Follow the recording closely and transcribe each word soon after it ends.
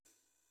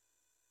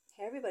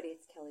Hey everybody,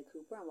 it's Kelly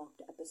Cooper and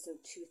welcome to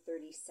episode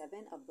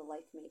 237 of the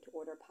Life Made to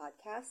Order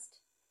podcast.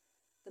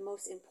 The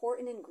most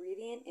important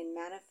ingredient in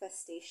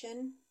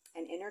manifestation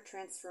and inner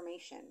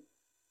transformation.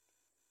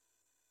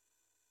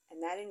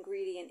 And that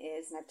ingredient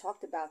is, and I've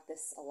talked about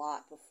this a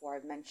lot before,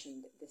 I've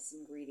mentioned this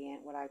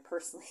ingredient, what I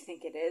personally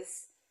think it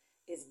is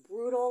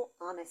brutal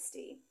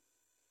honesty.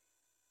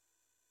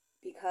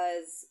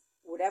 Because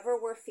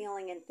whatever we're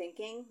feeling and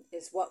thinking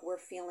is what we're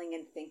feeling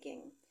and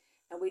thinking.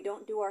 And we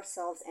don't do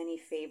ourselves any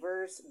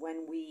favors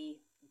when we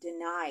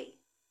deny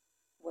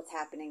what's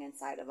happening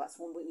inside of us,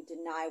 when we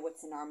deny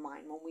what's in our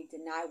mind, when we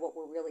deny what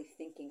we're really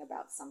thinking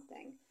about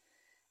something.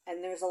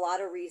 And there's a lot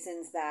of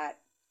reasons that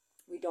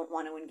we don't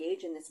want to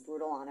engage in this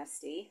brutal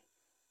honesty.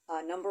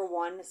 Number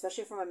one,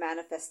 especially from a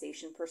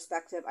manifestation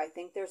perspective, I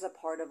think there's a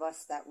part of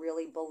us that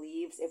really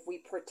believes if we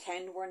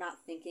pretend we're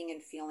not thinking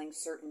and feeling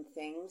certain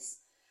things,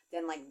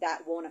 then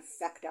that won't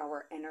affect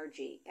our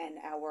energy and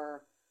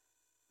our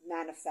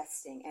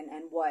manifesting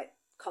and what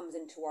comes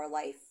into our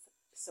life.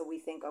 So we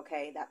think,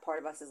 okay, that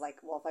part of us is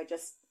well, if I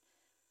just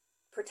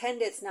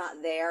pretend it's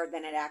not there,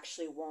 then it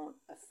actually won't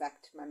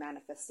affect my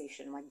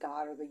manifestation.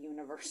 God or the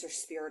universe or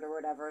spirit or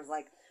whatever is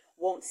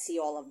won't see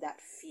all of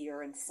that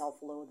fear and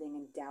self-loathing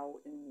and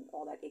doubt and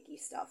all that icky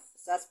stuff.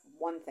 So that's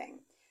one thing.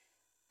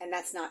 And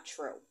that's not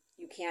true.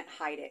 You can't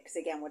hide it. Because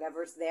again,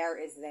 whatever's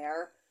there is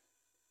there.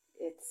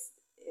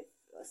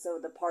 So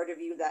the part of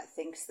you that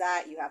thinks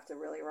that, you have to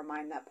really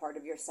remind that part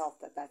of yourself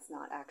that that's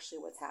not actually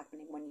what's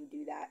happening when you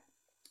do that.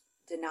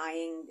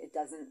 Denying it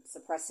doesn't,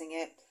 suppressing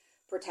it,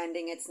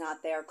 pretending it's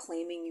not there,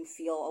 claiming you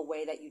feel a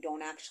way that you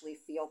don't actually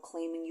feel,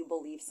 claiming you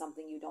believe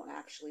something you don't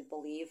actually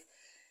believe.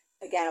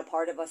 Again, a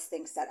part of us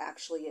thinks that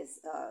actually is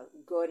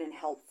good and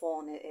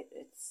helpful, and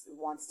it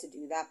wants to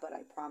do that, but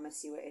I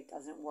promise you it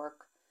doesn't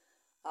work.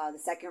 The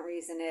second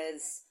reason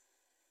is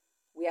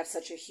we have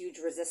such a huge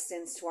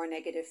resistance to our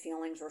negative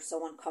feelings. We're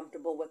so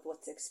uncomfortable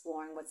with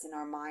exploring what's in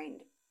our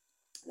mind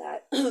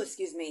that,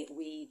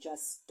 we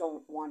just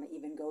don't want to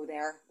even go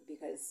there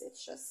because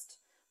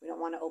we don't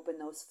want to open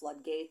those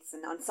floodgates.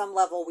 And on some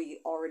level,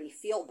 we already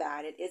feel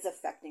bad. It is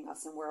affecting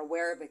us and we're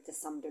aware of it to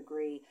some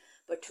degree.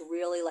 But to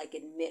really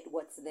admit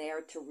what's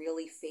there, to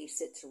really face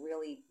it, to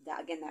really,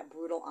 that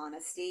brutal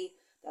honesty,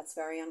 that's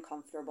very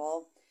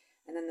uncomfortable.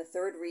 And then the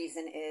third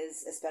reason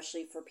is,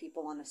 especially for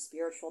people on a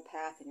spiritual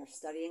path and you're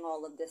studying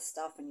all of this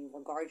stuff and you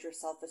regard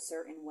yourself a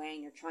certain way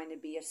and you're trying to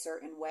be a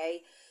certain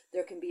way,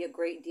 there can be a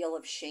great deal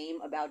of shame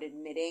about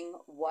admitting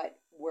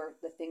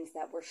the things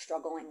that we're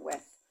struggling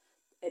with,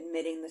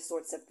 admitting the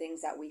sorts of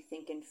things that we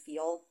think and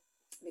feel,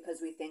 because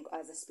we think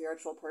as a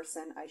spiritual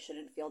person, I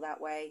shouldn't feel that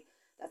way.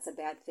 That's a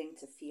bad thing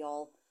to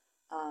feel.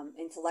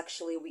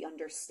 Intellectually, we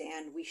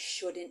understand we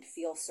shouldn't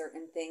feel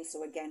certain things.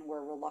 So again,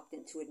 we're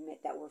reluctant to admit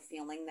that we're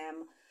feeling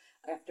them.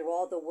 After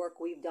all the work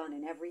we've done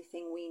and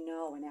everything we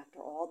know, and after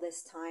all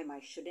this time, I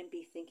shouldn't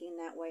be thinking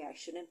that way. I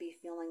shouldn't be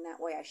feeling that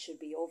way. I should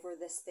be over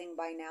this thing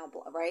by now,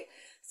 right?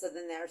 So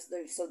then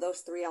so those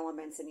three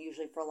elements, and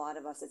usually for a lot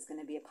of us, it's going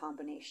to be a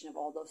combination of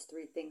all those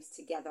three things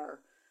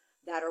together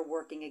that are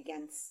working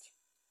against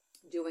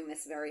doing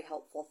this very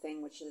helpful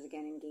thing, which is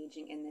again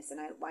engaging in this. And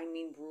I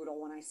mean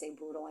brutal. When I say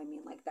brutal, I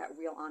mean that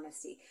real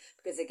honesty,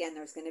 because again,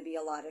 there's going to be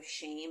a lot of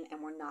shame,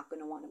 and we're not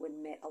going to want to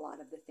admit a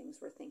lot of the things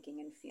we're thinking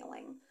and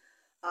feeling.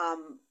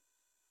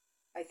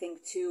 I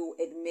think too,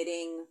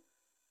 admitting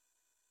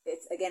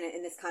it's again,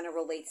 and this kind of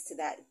relates to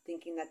that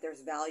thinking that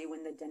there's value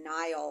in the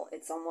denial.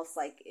 It's almost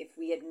like if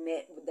we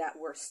admit that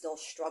we're still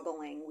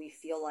struggling, we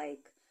feel like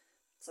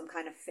some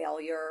kind of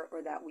failure,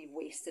 or that we've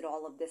wasted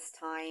all of this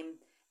time,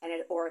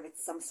 or if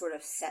it's some sort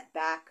of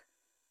setback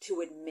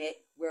to admit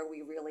where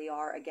we really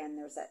are. Again,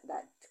 there's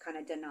that kind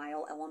of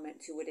denial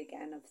element to it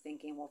again, of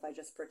thinking, well, if I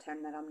just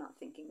pretend that I'm not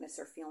thinking this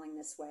or feeling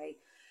this way.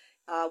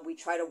 We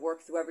try to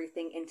work through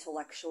everything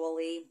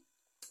intellectually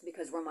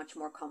because we're much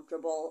more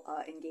comfortable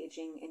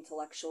engaging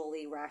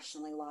intellectually,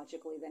 rationally,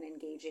 logically than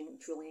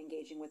truly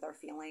engaging with our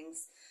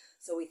feelings.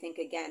 So we think,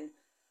 again,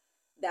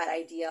 that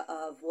idea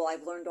of, well,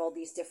 I've learned all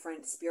these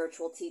different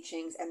spiritual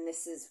teachings, and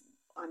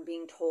I'm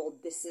being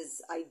told this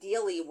is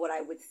ideally what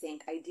I would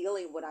think,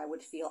 ideally what I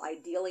would feel,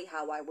 ideally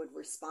how I would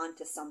respond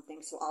to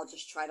something. So I'll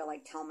just try to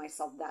tell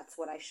myself that's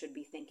what I should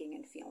be thinking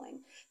and feeling.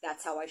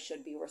 That's how I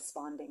should be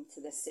responding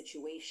to this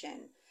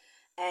situation.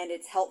 And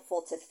it's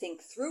helpful to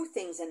think through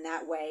things in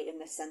that way, in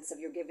the sense of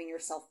you're giving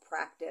yourself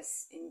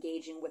practice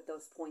engaging with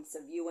those points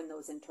of view and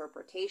those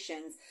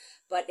interpretations.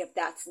 But if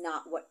that's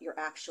not what you're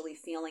actually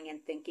feeling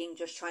and thinking,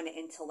 just trying to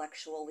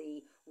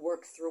intellectually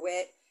work through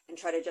it and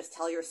try to just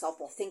tell yourself,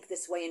 well, think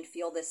this way and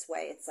feel this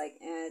way. It's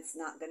it's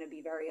not going to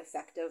be very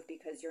effective,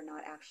 because you're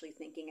not actually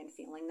thinking and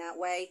feeling that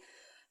way.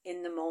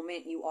 In the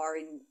moment, you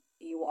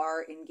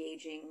are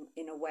engaging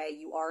in a way,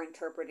 you are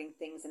interpreting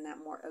things in that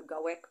more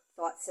egoic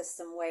thought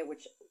system way,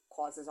 which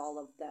causes all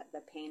of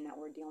the pain that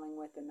we're dealing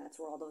with, and that's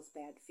where all those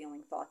bad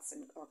feeling thoughts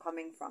are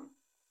coming from.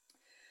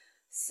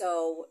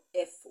 So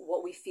if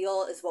what we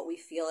feel is what we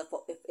feel,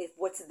 if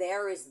what's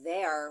there is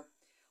there,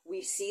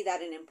 we see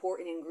that an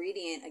important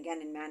ingredient,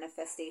 again, in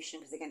manifestation,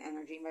 because again,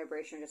 energy and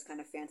vibration are just kind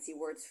of fancy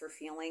words for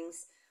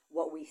feelings.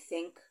 what we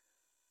think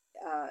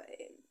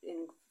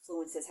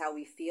influences how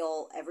we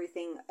feel.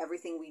 Everything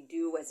we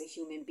do as a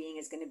human being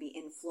is going to be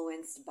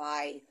influenced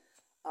by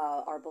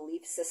our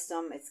belief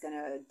system. It's going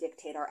to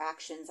dictate our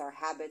actions, our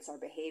habits, our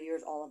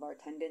behaviors, all of our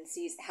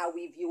tendencies, how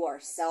we view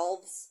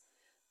ourselves,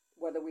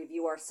 whether we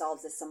view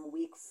ourselves as some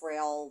weak,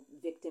 frail,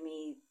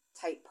 victim-y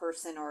type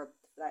person, or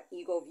that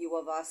ego view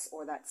of us,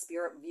 or that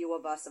spirit view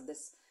of us, of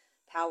this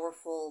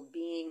powerful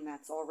being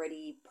that's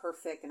already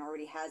perfect and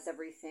already has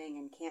everything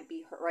and can't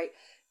be hurt, right?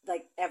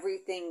 Like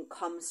everything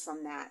comes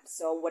from that.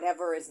 So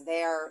whatever is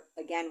there,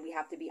 again, we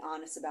have to be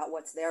honest about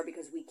what's there,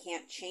 because we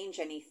can't change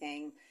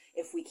anything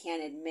if we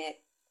can't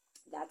admit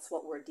that's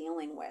what we're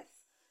dealing with.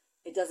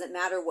 It doesn't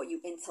matter what you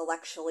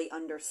intellectually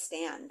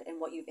understand and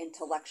what you've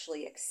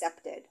intellectually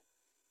accepted.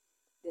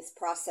 This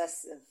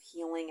process of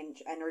healing and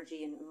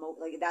energy and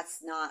like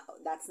that's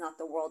not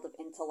the world of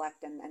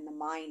intellect and the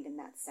mind in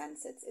that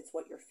sense. It's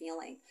what you're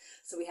feeling.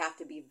 So we have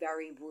to be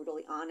very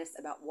brutally honest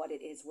about what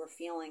it is we're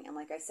feeling. And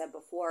like I said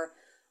before,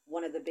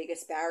 one of the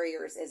biggest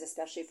barriers is,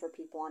 especially for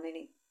people on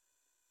any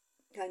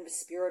kind of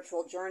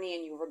spiritual journey,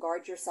 and you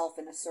regard yourself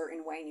in a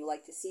certain way and you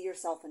like to see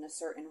yourself in a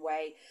certain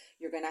way,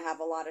 you're going to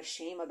have a lot of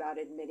shame about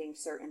admitting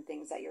certain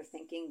things that you're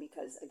thinking,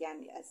 because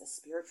again, as a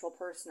spiritual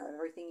person, or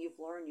everything you've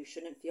learned, you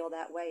shouldn't feel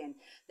that way, and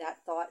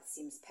that thought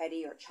seems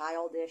petty or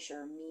childish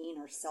or mean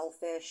or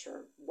selfish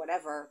or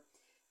whatever.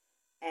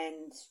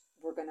 And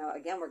we're going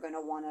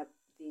to want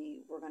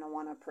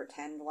to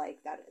pretend like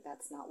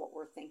that's not what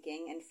we're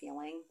thinking and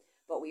feeling,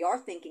 but we are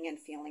thinking and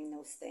feeling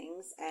those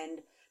things, and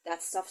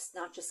that stuff's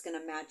not just going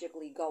to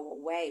magically go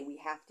away.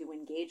 We have to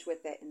engage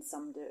with it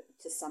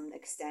to some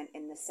extent,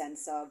 in the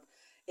sense of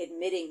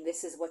admitting,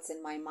 this is what's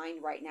in my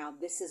mind right now.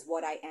 This is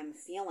what I am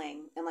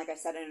feeling. And like I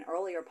said in an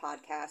earlier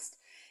podcast,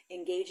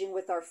 engaging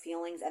with our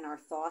feelings and our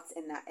thoughts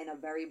in a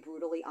very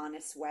brutally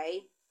honest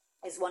way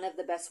is one of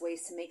the best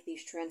ways to make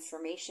these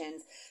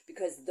transformations,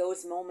 because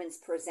those moments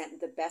present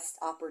the best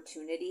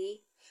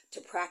opportunity to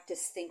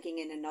practice thinking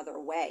in another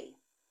way.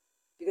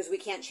 Because we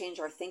can't change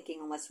our thinking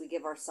unless we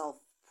give ourselves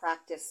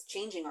practice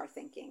changing our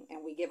thinking,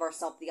 and we give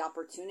ourselves the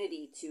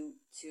opportunity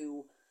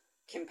to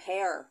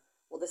compare.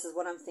 Well, this is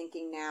what I'm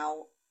thinking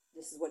now.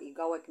 This is what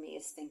egoic me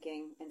is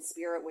thinking, and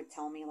spirit would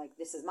tell me, like,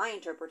 this is my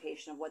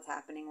interpretation of what's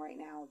happening right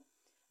now.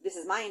 This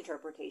is my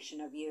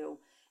interpretation of you.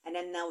 And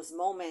in those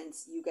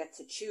moments, you get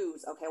to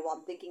choose, okay, well,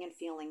 I'm thinking and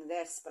feeling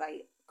this, but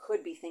I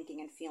could be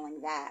thinking and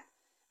feeling that.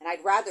 And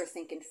I'd rather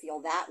think and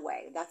feel that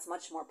way. That's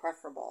much more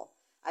preferable.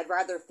 I'd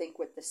rather think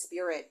with the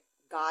spirit,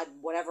 God,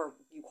 whatever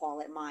you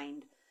call it,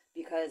 mind,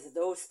 because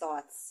those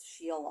thoughts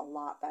feel a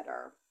lot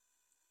better.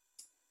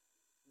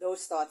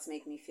 Those thoughts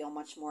make me feel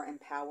much more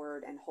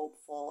empowered and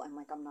hopeful, and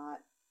like I'm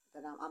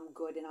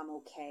good and I'm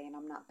okay and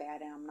I'm not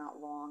bad and I'm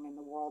not wrong and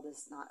the world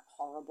is not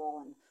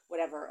horrible and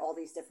whatever, all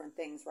these different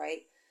things,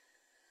 right?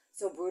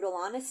 So brutal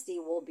honesty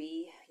will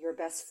be your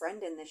best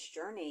friend in this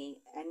journey,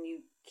 and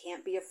you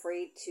can't be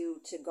afraid to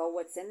go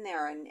what's in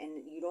there, and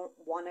you don't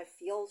want to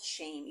feel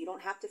shame. You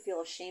don't have to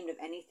feel ashamed of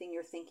anything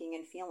you're thinking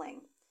and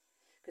feeling.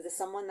 Because as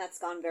someone that's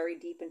gone very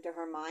deep into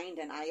her mind,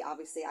 and I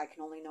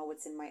can only know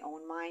what's in my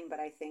own mind, but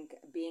I think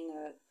being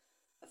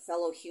a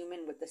fellow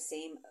human with the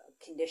same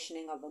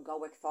conditioning of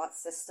egoic thought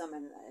system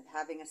and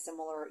having a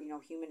similar,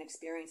 human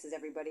experience as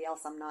everybody else,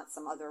 I'm not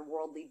some other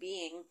worldly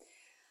being.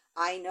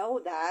 I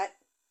know that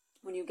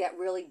when you get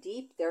really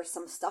deep, there's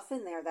some stuff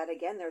in there that,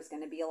 again, there's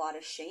going to be a lot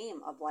of shame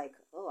of like,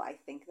 oh, I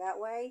think that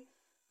way.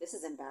 This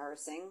is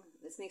embarrassing.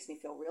 This makes me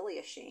feel really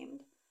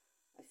ashamed.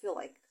 I feel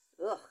like,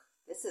 ugh.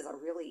 This is a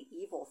really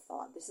evil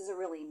thought. This is a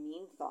really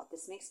mean thought.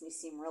 This makes me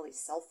seem really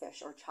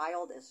selfish or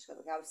childish.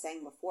 Like I was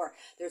saying before,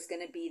 there's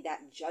going to be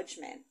that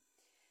judgment,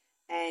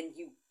 and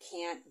you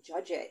can't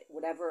judge it.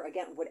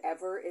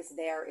 Whatever is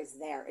there is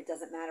there. It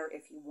doesn't matter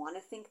if you want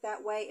to think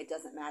that way. It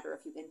doesn't matter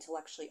if you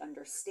intellectually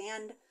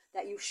understand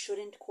that you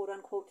shouldn't, quote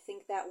unquote,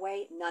 think that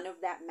way. None of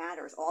that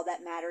matters. All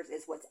that matters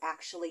is what's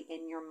actually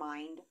in your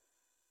mind,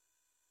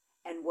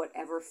 and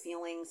whatever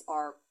feelings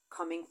are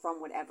coming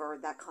from whatever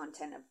that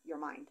content of your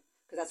mind.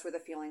 Because that's where the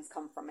feelings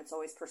come from. It's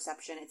always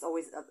perception. It's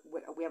always,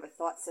 we have a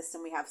thought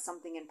system. We have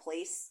something in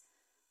place.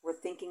 We're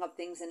thinking of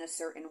things in a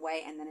certain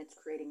way, and then it's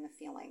creating the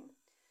feeling.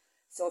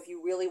 So if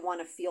you really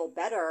want to feel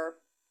better,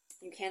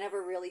 you can't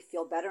ever really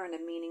feel better in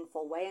a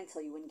meaningful way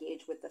until you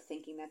engage with the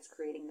thinking that's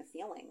creating the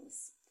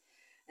feelings.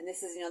 And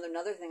this is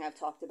another thing I've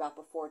talked about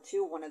before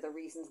too. One of the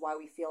reasons why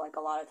we feel like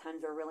a lot of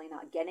times we're really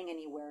not getting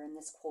anywhere in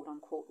this quote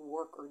unquote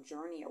work or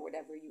journey or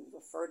whatever you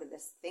refer to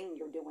this thing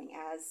you're doing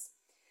as,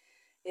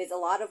 is a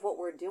lot of what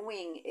we're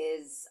doing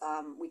is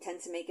we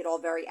tend to make it all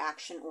very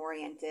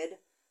action-oriented.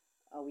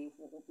 We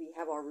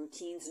have our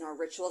routines and our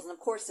rituals, and of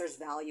course there's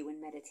value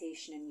in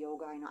meditation and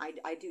yoga, and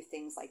I do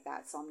things like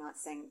that, so I'm not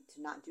saying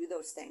to not do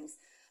those things.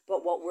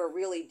 But what we're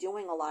really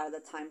doing a lot of the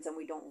times, and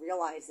we don't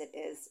realize it,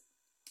 is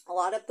a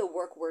lot of the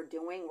work we're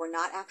doing, we're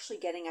not actually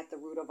getting at the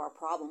root of our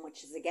problem,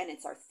 which is, again,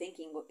 it's our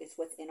thinking, it's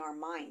what's in our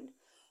mind.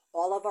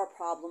 All of our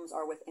problems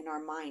are within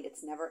our mind.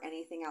 It's never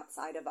anything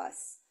outside of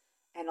us.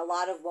 And a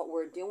lot of what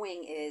we're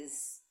doing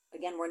is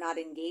again, we're not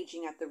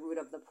engaging at the root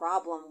of the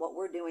problem. What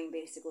we're doing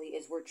basically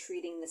is we're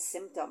treating the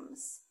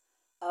symptoms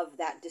of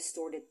that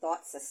distorted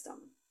thought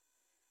system.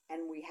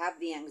 And we have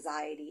the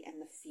anxiety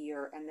and the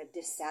fear and the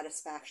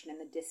dissatisfaction and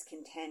the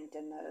discontent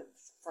and the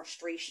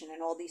frustration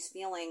and all these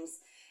feelings.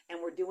 And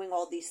we're doing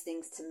all these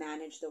things to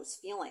manage those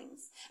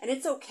feelings. And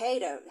it's okay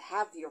to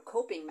have your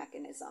coping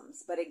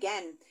mechanisms. But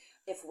again,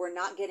 if we're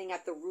not getting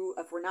at the root,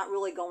 if we're not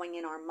really going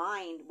in our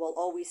mind, we'll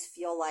always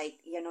feel like,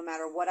 no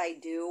matter what I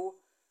do,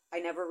 I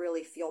never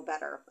really feel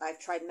better. I've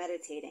tried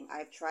meditating.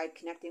 I've tried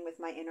connecting with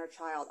my inner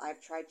child.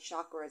 I've tried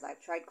chakras.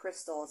 I've tried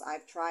crystals.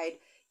 I've tried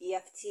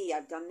EFT.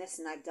 I've done this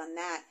and I've done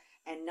that.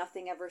 And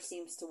nothing ever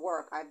seems to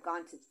work. I've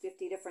gone to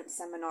 50 different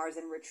seminars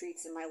and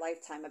retreats in my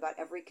lifetime about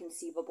every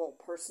conceivable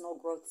personal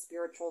growth,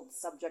 spiritual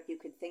subject you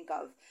could think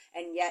of.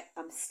 And yet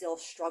I'm still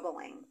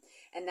struggling.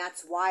 And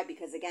that's why,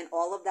 because again,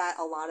 all of that,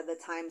 a lot of the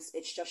times,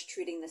 it's just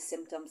treating the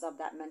symptoms of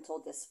that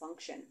mental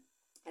dysfunction.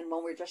 And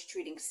when we're just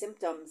treating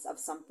symptoms of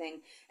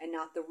something and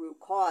not the root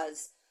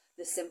cause,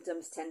 the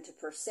symptoms tend to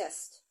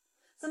persist.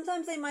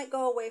 Sometimes they might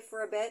go away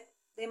for a bit.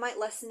 They might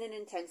lessen in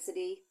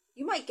intensity.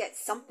 You might get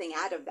something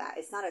out of that.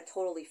 It's not a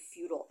totally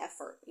futile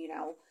effort,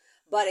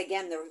 But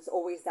again, there's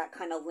always that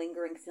kind of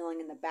lingering feeling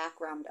in the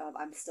background of,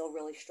 I'm still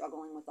really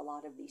struggling with a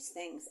lot of these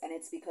things. And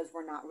it's because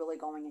we're not really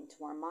going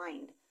into our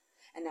mind.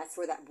 And that's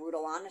where that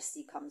brutal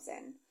honesty comes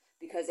in.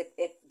 Because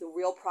if the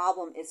real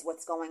problem is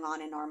what's going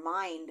on in our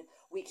mind,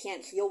 we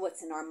can't heal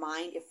what's in our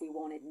mind if we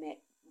won't admit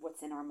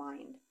what's in our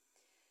mind.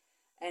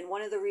 And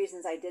one of the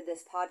reasons I did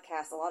this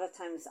podcast, a lot of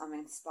times I'm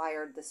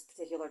inspired, this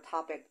particular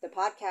topic. The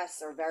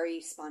podcasts are very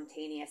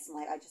spontaneous, and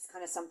I just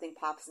kind of, something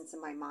pops into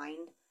my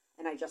mind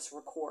and I just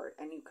record.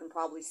 And you can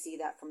probably see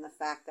that from the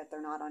fact that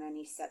they're not on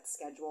any set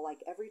schedule.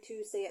 Like every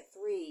Tuesday at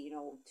 3,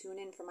 tune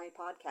in for my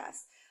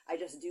podcast. I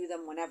just do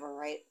them whenever,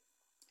 right?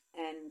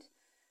 And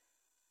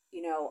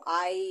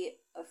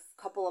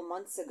a couple of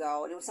months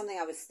ago, and it was something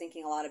I was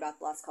thinking a lot about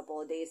the last couple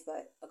of days,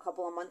 but a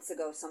couple of months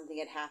ago, something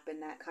had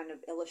happened that kind of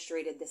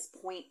illustrated this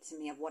point to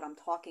me of what I'm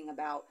talking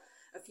about.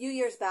 A few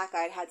years back,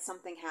 I had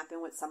something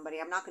happen with somebody.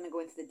 I'm not going to go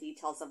into the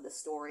details of the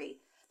story.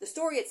 The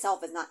story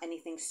itself is not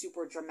anything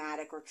super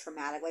dramatic or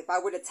traumatic. Like if I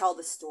were to tell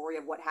the story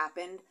of what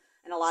happened,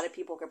 and a lot of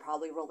people could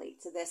probably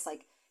relate to this,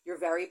 like you're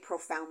very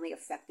profoundly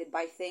affected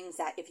by things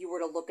that if you were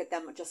to look at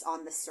them just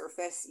on the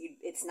surface,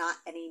 it's not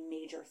any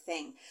major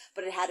thing.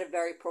 But it had a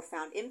very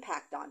profound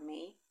impact on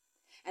me.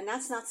 And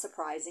that's not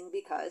surprising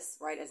because,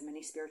 right, as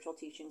many spiritual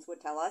teachings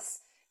would tell us,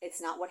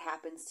 it's not what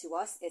happens to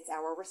us, it's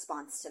our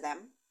response to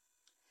them.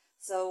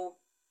 So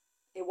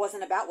it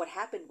wasn't about what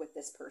happened with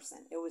this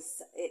person.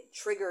 It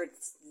triggered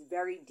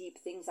very deep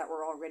things that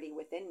were already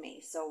within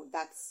me. So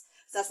that's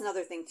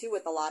another thing too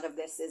with a lot of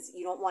this is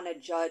you don't want to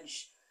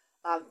judge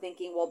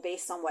thinking, well,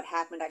 based on what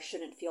happened, I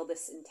shouldn't feel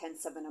this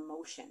intense of an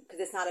emotion because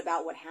it's not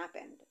about what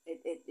happened.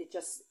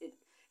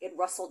 It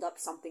rustled up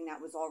something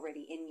that was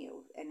already in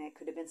you, and it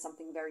could have been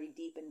something very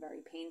deep and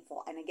very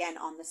painful. And again,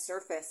 on the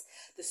surface,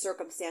 the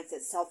circumstance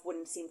itself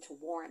wouldn't seem to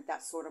warrant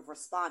that sort of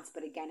response.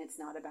 But again, it's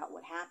not about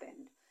what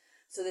happened.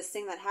 So this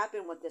thing that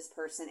happened with this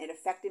person, it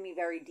affected me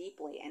very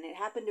deeply, and it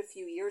happened a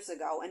few years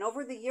ago. And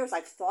over the years,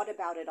 I've thought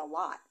about it a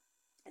lot,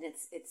 and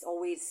it's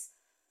always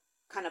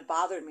kind of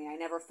bothered me. I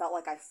never felt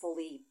like I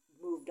fully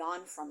moved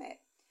on from it.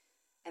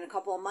 And a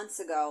couple of months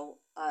ago,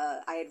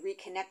 I had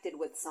reconnected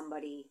with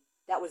somebody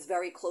that was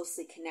very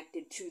closely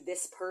connected to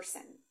this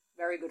person,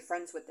 very good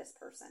friends with this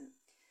person.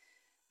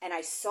 And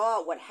I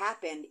saw what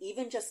happened,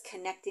 even just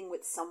connecting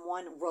with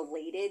someone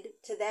related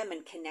to them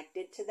and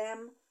connected to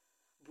them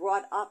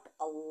brought up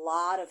a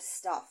lot of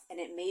stuff. And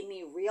it made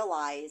me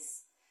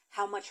realize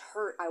how much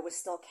hurt I was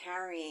still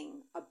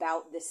carrying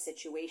about this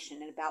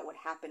situation and about what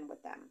happened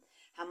with them.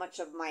 How much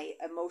of my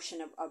emotion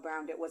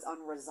around it was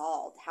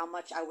unresolved. How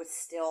much I was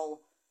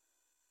still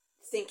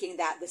thinking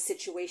that the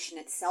situation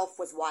itself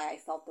was why I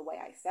felt the way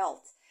I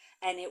felt.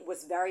 And it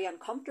was very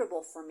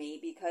uncomfortable for me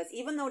because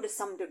even though to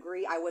some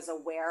degree I was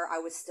aware I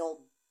was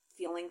still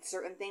feeling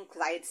certain things,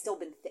 because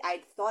I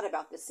had thought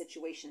about this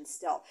situation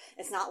still.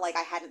 It's not like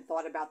I hadn't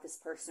thought about this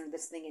person or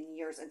this thing in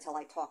years until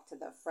I talked to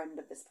the friend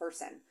of this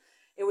person.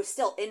 It was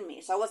still in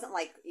me. So I wasn't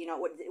like,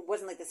 it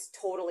wasn't like this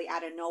totally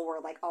out of nowhere,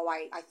 like, oh,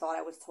 I thought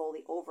I was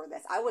totally over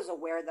this. I was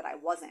aware that I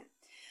wasn't.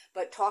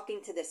 But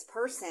talking to this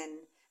person,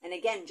 and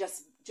again,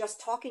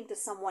 just talking to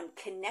someone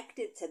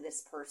connected to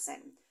this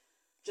person,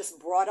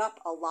 just brought up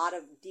a lot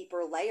of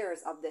deeper layers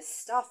of this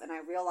stuff. And I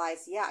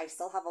realized, yeah, I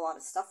still have a lot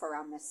of stuff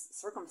around this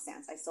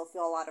circumstance. I still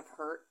feel a lot of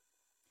hurt.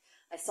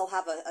 I still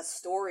have a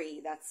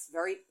story that's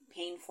very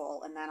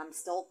painful and that I'm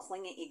still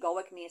clinging,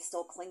 egoic me is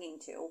still clinging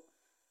to.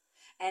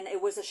 And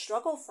it was a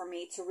struggle for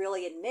me to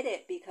really admit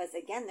it because,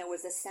 again, there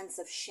was a sense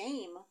of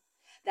shame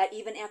that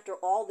even after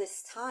all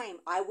this time,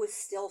 I was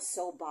still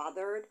so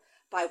bothered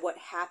by what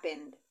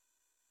happened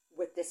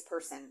with this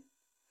person.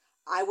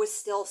 I was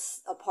still,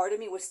 a part of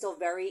me was still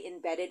very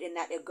embedded in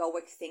that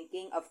egoic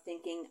thinking of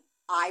thinking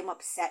I'm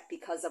upset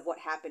because of what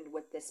happened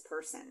with this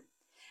person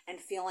and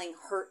feeling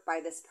hurt by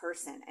this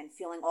person and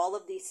feeling all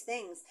of these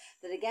things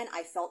that, again,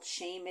 I felt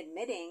shame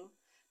admitting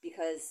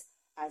because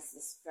as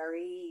this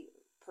very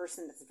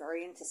person that's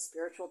very into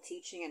spiritual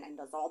teaching and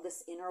does all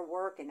this inner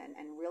work and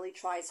really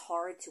tries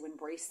hard to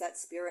embrace that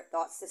spirit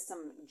thought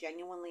system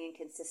genuinely and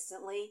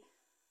consistently,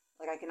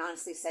 like I can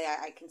honestly say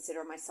I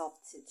consider myself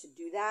to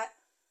do that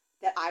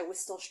I was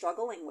still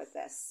struggling with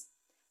this.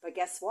 But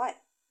guess what?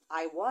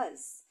 I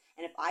was.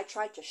 And if I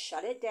tried to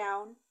shut it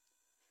down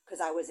because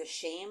I was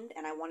ashamed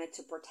and I wanted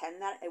to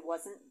pretend that it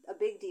wasn't a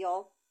big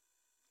deal,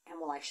 and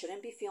well, I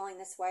shouldn't be feeling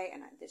this way,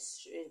 and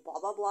this is blah,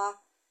 blah, blah,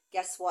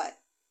 guess what?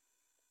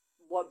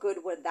 What good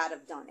would that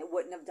have done? It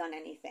wouldn't have done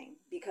anything,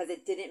 because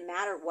it didn't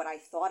matter what I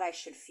thought I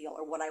should feel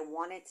or what I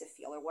wanted to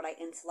feel or what I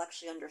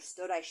intellectually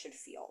understood I should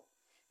feel.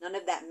 None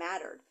of that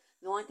mattered.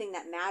 The only thing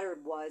that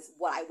mattered was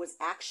what I was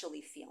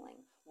actually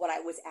feeling, what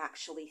I was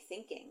actually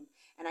thinking.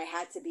 And I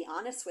had to be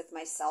honest with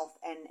myself.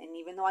 And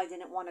even though I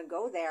didn't want to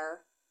go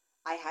there,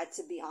 I had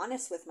to be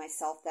honest with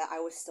myself that I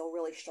was still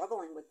really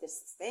struggling with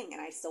this thing.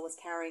 And I still was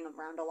carrying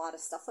around a lot of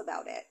stuff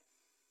about it.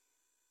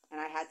 And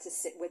I had to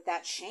sit with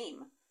that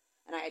shame.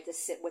 And I had to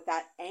sit with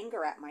that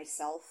anger at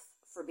myself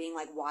for being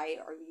like, why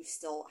are you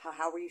still,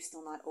 how are you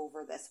still not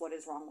over this? What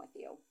is wrong with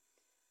you?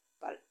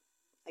 But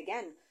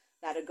again,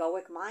 that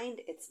egoic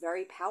mind, it's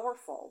very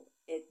powerful.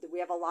 We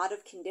have a lot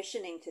of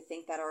conditioning to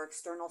think that our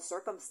external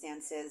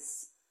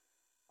circumstances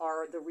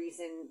are the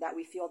reason that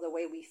we feel the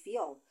way we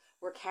feel.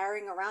 We're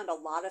carrying around a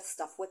lot of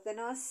stuff within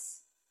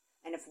us.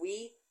 And if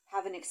we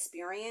have an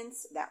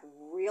experience that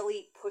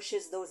really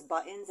pushes those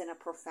buttons in a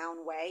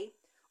profound way,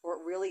 or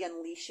it really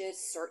unleashes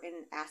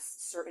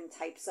certain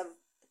types of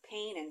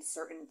pain and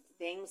certain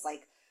things,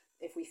 like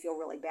if we feel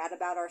really bad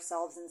about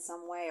ourselves in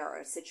some way, or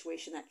a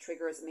situation that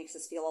makes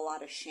us feel a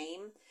lot of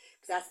shame.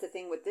 Because that's the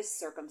thing with this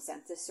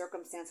circumstance. This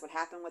circumstance, what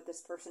happened with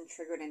this person,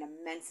 triggered an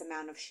immense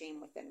amount of shame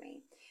within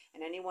me.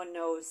 And anyone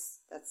knows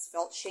that's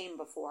felt shame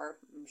before,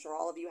 I'm sure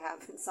all of you have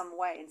in some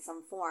way, in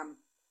some form,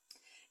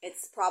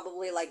 it's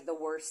probably like the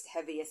worst,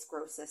 heaviest,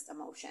 grossest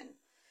emotion.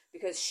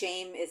 Because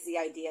shame is the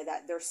idea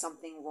that there's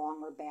something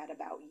wrong or bad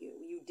about you.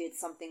 You did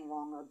something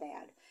wrong or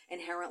bad.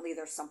 Inherently,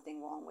 there's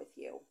something wrong with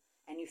you.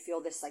 And you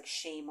feel this like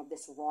shame of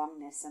this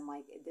wrongness and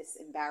like this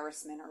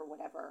embarrassment or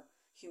whatever,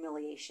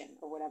 humiliation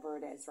or whatever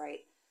it is, right?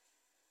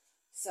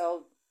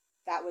 So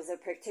that was a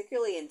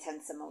particularly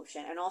intense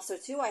emotion. And also,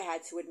 too, I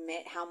had to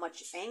admit how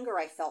much anger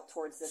I felt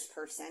towards this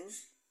person.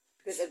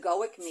 Because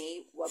egoic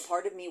me, what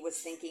part of me was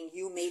thinking,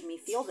 you made me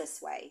feel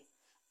this way.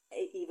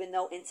 Even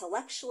though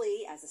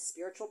intellectually, as a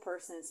spiritual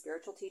person, and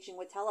spiritual teaching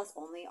would tell us,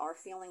 only our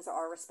feelings are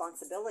our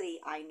responsibility.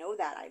 I know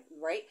that,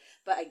 right?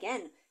 But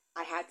again,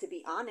 I had to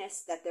be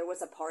honest that there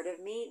was a part of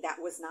me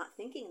that was not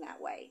thinking that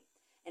way.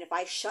 And if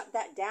I shut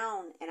that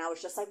down and I was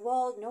just like,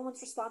 well, no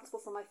one's responsible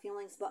for my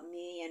feelings but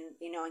me.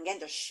 And, again,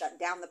 just shut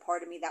down the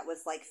part of me that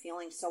was like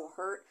feeling so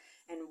hurt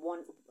and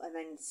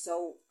then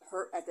so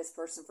hurt at this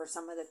person for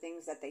some of the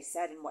things that they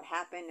said and what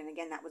happened. And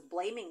again, that was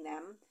blaming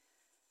them.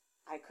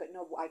 I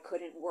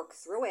couldn't work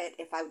through it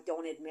if I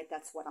don't admit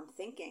that's what I'm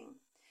thinking.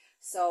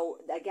 So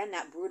again,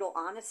 that brutal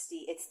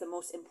honesty, it's the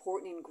most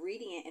important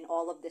ingredient in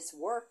all of this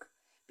work,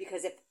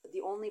 because if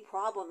the only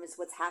problem is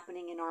what's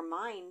happening in our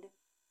mind,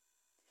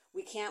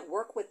 we can't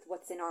work with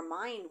what's in our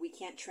mind. We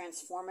can't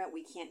transform it.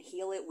 We can't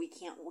heal it. We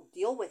can't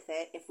deal with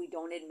it if we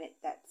don't admit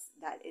that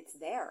it's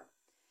there.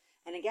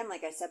 And again,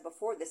 like I said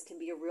before, this can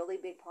be a really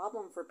big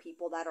problem for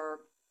people that are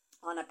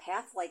on a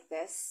path like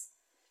this,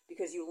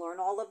 because you learn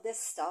all of this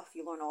stuff.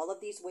 You learn all of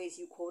these ways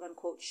you quote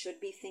unquote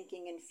should be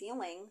thinking and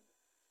feeling.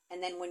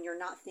 And then when you're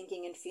not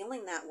thinking and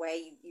feeling that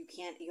way, you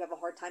have a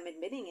hard time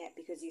admitting it,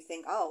 because you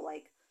think, oh,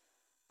 like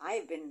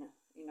I've been,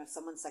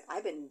 someone's like,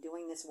 I've been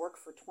doing this work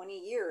for 20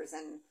 years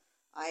and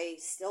I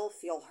still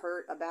feel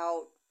hurt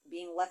about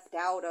being left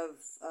out of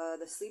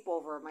the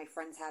sleepover my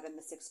friends had in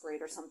the 6th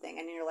grade or something.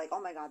 And you're like,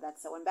 oh my God,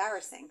 that's so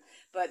embarrassing.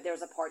 But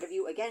there's a part of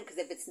you, again, because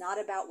if it's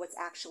not about what's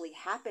actually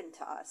happened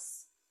to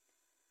us,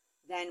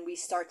 then we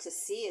start to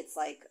see it's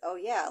like, oh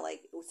yeah,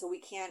 like, so we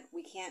can't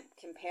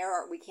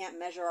compare, we can't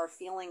measure our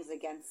feelings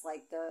against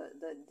like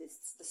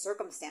the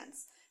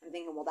circumstance and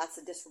thinking, well, that's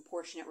a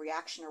disproportionate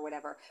reaction or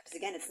whatever. Because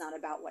again, it's not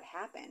about what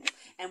happened.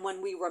 And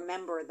when we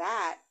remember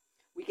that,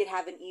 we could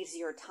have an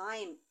easier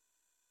time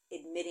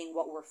admitting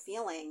what we're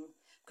feeling,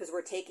 because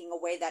we're taking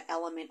away that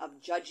element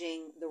of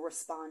judging the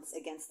response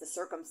against the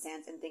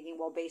circumstance and thinking,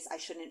 well, I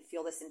shouldn't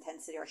feel this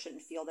intensity, or I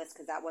shouldn't feel this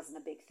because that wasn't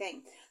a big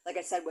thing. Like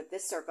I said, with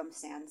this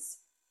circumstance,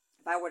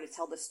 if I were to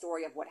tell the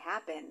story of what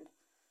happened,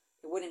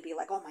 it wouldn't be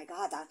like, oh my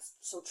God, that's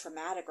so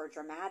traumatic or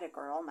dramatic,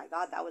 or oh my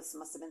God,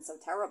 must have been so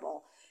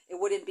terrible. It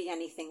wouldn't be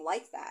anything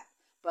like that.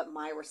 But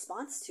my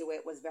response to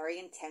it was very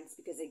intense,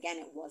 because again,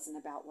 it wasn't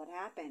about what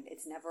happened.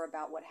 It's never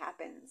about what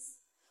happens.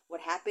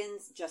 What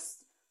happens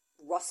just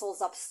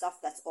rustles up stuff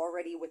that's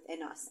already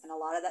within us. And a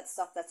lot of that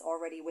stuff that's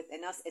already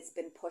within us, it's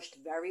been pushed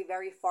very,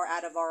 very far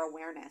out of our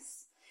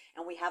awareness.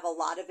 And we have a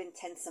lot of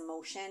intense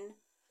emotion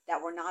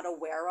that we're not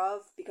aware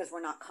of because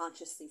we're not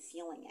consciously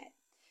feeling it.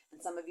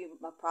 And some of you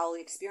have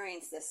probably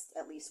experienced this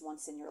at least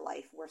once in your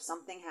life, where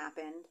something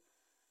happened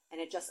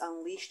and it just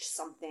unleashed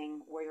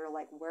something where you're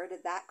like, where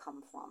did that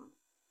come from?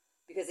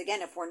 Because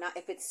again,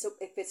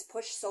 if it's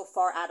pushed so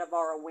far out of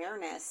our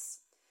awareness,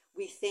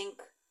 we think,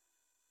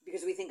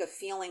 because we think of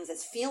feelings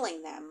as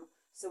feeling them,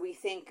 so we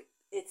think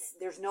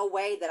there's no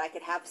way that I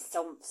could have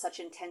such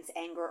intense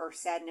anger or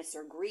sadness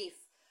or grief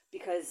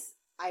because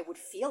I would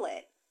feel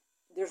it.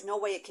 There's no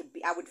way it could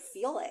be. I would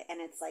feel it,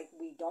 and it's like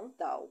we don't,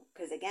 though,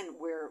 because again,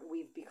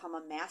 we've become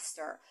a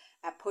master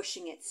at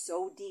pushing it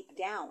so deep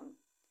down.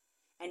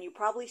 And you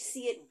probably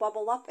see it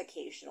bubble up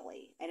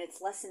occasionally, and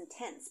it's less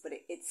intense, but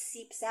it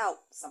seeps out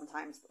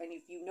sometimes. And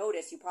if you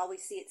notice, you probably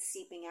see it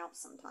seeping out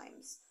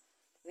sometimes.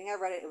 I think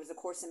I read it. It was A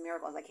Course in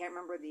Miracles. I can't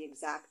remember the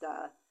exact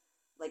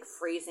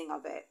phrasing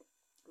of it,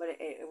 but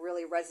it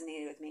really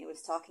resonated with me. It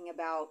was talking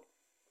about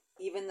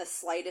even the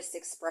slightest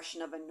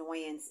expression of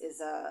annoyance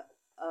is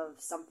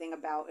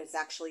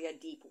actually a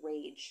deep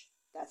rage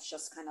that's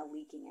just kind of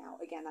leaking out.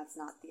 Again,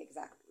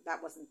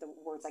 that wasn't the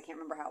words. I can't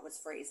remember how it was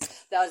phrased.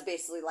 That was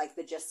basically like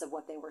the gist of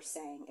what they were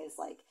saying, is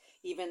like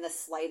even the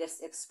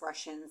slightest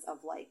expressions of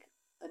like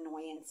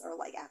annoyance or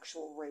like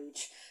actual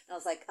rage. And I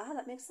was like,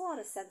 that makes a lot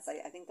of sense.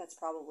 I think that's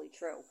probably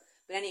true.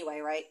 But anyway,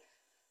 right?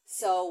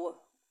 So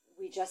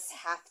we just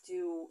have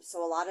to,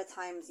 so a lot of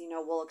times,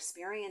 we'll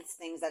experience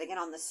things that again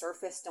on the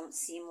surface don't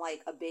seem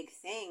like a big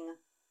thing,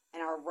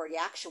 and our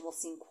reaction will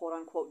seem quote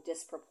unquote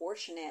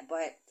disproportionate,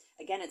 but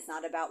again, it's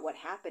not about what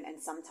happened.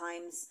 And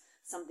sometimes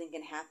something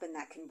can happen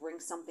that can bring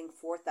something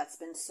forth that's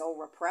been so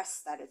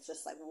repressed that it's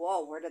just like,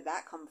 whoa, where did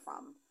that come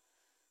from?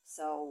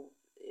 So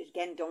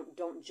again,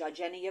 don't judge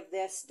any of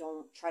this.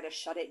 Don't try to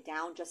shut it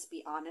down. Just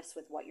be honest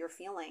with what you're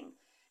feeling.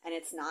 And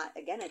it's not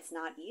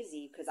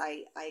easy, because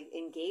I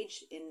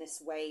engage in this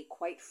way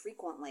quite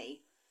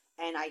frequently.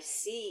 And I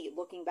see,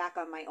 looking back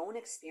on my own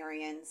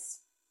experience,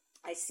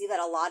 I see that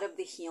a lot of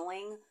the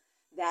healing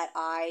that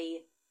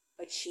I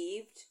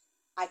achieved,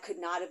 I could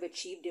not have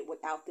achieved it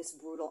without this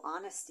brutal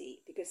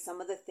honesty, because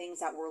some of the things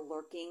that were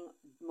lurking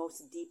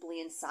most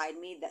deeply inside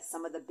me, that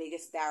some of the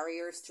biggest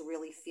barriers to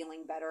really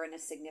feeling better in a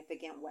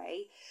significant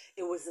way,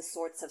 it was the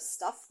sorts of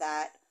stuff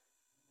that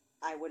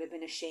I would have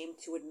been ashamed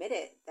to admit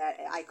it, that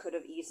I could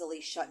have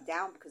easily shut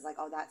down because like,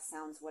 oh, that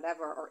sounds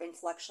whatever, or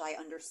intellectually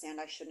I understand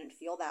I shouldn't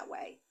feel that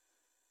way.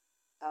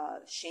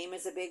 Shame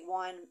is a big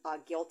one.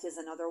 Guilt is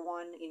another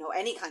one.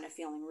 Any kind of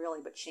feeling really,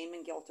 but shame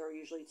and guilt are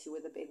usually two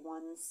of the big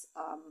ones.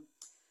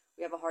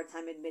 We have a hard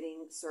time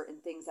admitting certain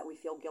things that we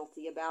feel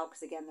guilty about,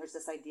 because again, there's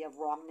this idea of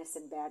wrongness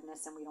and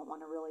badness, and we don't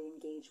want to really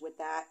engage with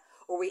that.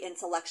 Or we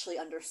intellectually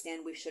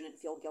understand we shouldn't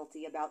feel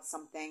guilty about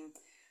something,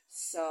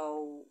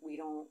 so we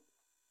don't.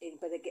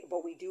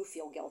 But we do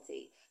feel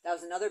guilty. That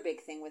was another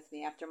big thing with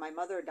me. After my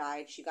mother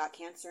died, she got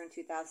cancer in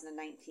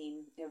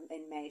 2019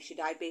 in May. She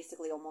died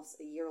basically almost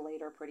a year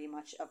later, pretty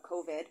much, of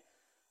COVID.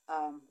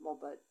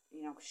 But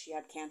she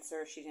had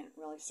cancer. She didn't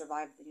really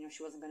survive.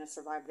 She wasn't going to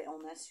survive the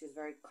illness. She was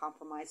very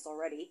compromised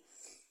already.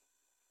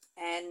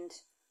 And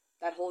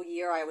that whole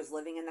year, I was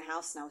living in the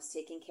house and I was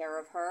taking care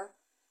of her.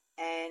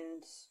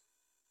 And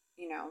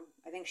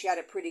I think she had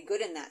it pretty good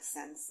in that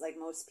sense. Like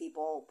most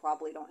people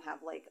probably don't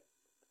have like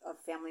a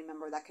family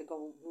member that could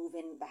go move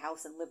in the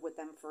house and live with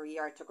them for a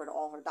year. I took her to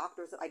all her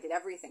doctors. I did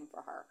everything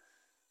for her.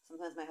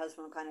 Sometimes my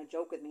husband would kind of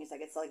joke with me. He's like,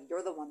 it's like,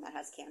 you're the one that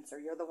has cancer.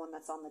 You're the one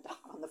that's on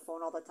the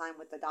phone all the time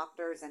with the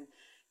doctors and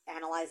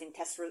analyzing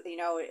tests.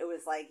 It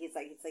was like, it's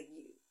like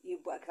you,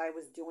 I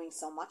was doing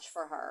so much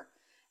for her.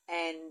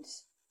 And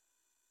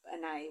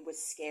I was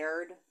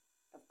scared,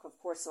 of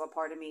course. So a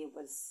part of me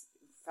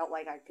felt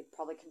like I could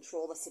probably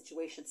control the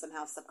situation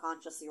somehow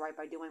subconsciously, right,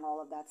 by doing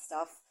all of that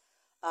stuff.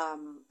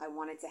 I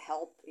wanted to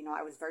help.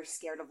 I was very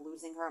scared of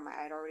losing her.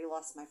 I had already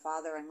lost my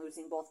father, and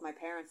losing both my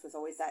parents was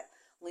always that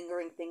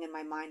lingering thing in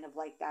my mind of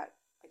like that.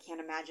 I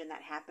can't imagine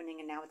that happening,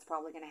 and now it's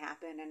probably going to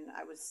happen. And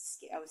I was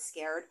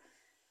scared,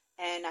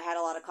 and I had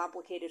a lot of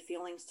complicated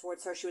feelings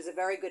towards her. She was a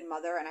very good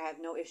mother, and I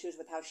have no issues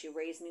with how she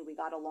raised me. We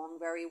got along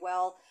very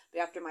well.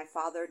 But after my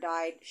father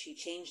died, she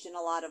changed in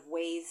a lot of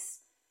ways.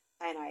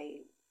 And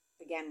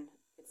again,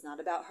 it's not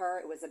about her.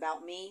 It was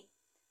about me.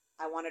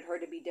 I wanted her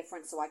to be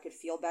different so I could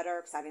feel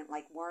better, because I didn't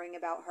like worrying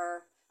about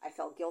her. I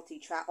felt guilty,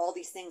 all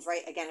these things,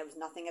 right? Again, it was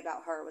nothing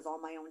about her. It was all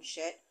my own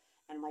shit.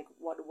 And like,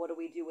 what do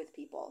we do with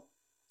people?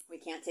 We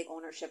can't take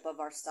ownership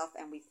of our stuff,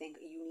 and we think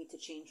you need to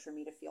change for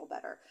me to feel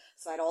better.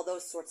 So I had all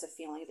those sorts of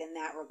feelings in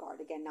that regard.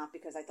 Again, not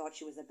because I thought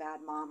she was a bad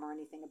mom or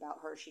anything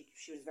about her. She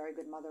was a very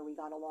good mother. We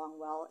got along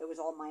well. It was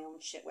all my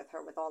own shit with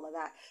her, with all of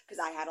that,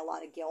 because I had a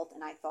lot of guilt,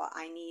 and I thought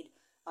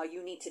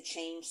you need to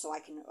change so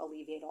I can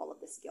alleviate all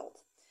of this guilt.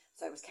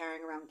 So I was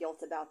carrying around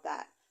guilt about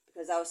that,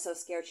 because I was so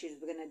scared she was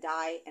going to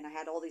die, and I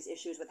had all these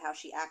issues with how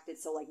she acted,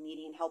 so like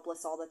needy and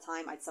helpless all the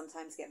time. I'd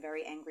sometimes get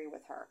very angry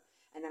with her,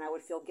 and then I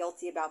would feel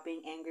guilty about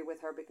being angry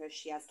with her because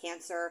she has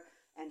cancer,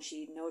 and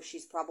she knows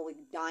she's probably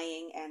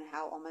dying, and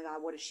how, oh my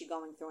God, what is she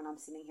going through, and I'm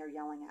sitting here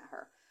yelling at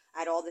her. I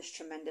had all this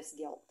tremendous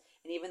guilt,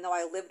 and even though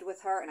I lived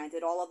with her and I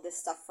did all of this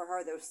stuff for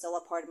her, there was still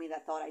a part of me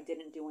that thought I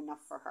didn't do enough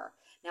for her.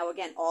 Now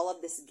again, all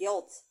of this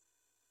guilt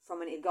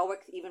from an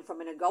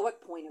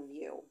egoic point of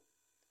view,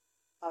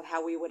 of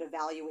how we would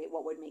evaluate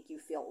what would make you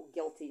feel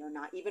guilty or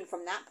not. Even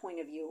from that point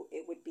of view,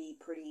 it would be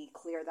pretty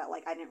clear that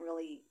like I didn't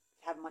really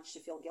have much to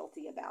feel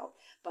guilty about.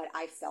 But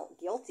I felt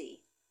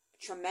guilty,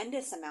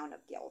 tremendous amount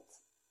of guilt.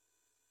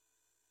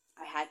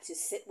 I had to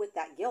sit with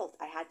that guilt.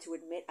 I had to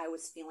admit I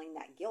was feeling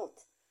that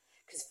guilt.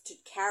 Because to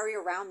carry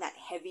around that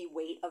heavy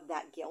weight of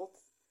that guilt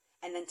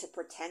and then to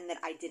pretend that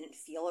I didn't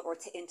feel it, or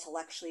to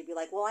intellectually be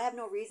like, well, I have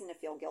no reason to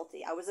feel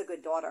guilty. I was a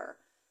good daughter.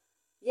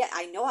 Yeah,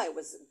 I know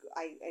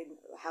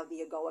how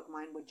the egoic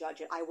mind would judge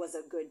it. I was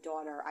a good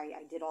daughter.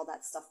 I did all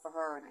that stuff for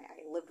her, and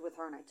I lived with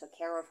her, and I took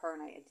care of her,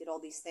 and I did all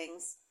these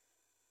things.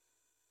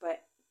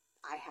 But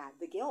I had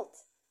the guilt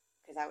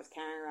because I was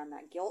carrying around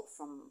that guilt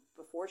from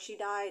before she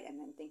died, and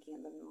then thinking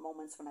of the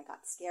moments when I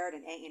got scared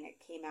and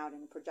it came out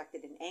and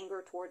projected in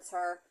anger towards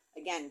her.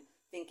 Again,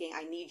 thinking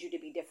I need you to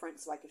be different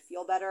so I could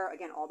feel better.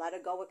 Again, all that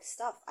egoic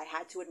stuff. I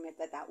had to admit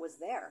that that was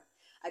there.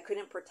 I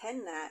couldn't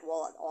pretend that,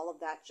 well, all of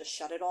that, just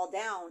shut it all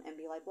down and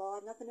be like, well, I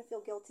have nothing to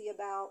feel guilty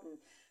about, and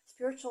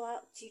spiritual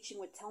teaching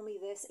would tell me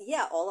this.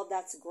 Yeah, all of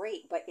that's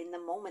great, but in the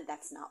moment,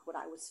 that's not what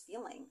I was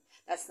feeling.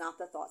 That's not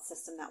the thought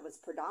system that was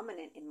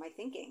predominant in my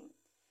thinking.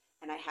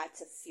 And I had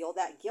to feel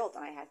that guilt,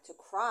 and I had to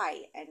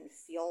cry and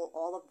feel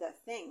all of the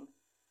thing.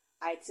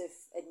 I had to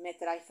admit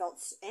that I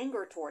felt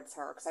anger towards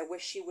her because I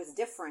wish she was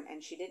different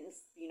and she didn't,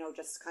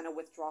 just kind of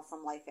withdraw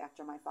from life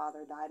after my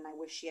father died. And I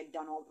wish she had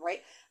done all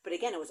right. But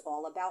again, it was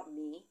all about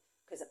me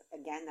because,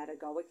 again, that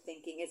egoic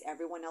thinking is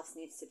everyone else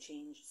needs to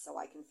change so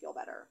I can feel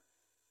better.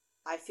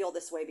 I feel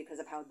this way because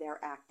of how they're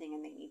acting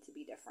and they need to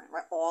be different,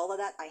 right? All of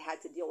that, I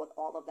had to deal with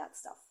all of that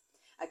stuff.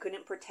 I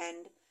couldn't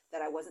pretend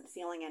that I wasn't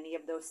feeling any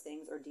of those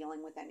things or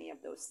dealing with any of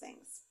those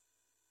things.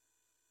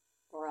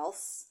 Or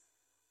else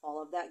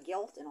all of that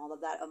guilt and all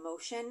of that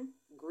emotion,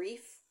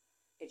 grief,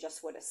 it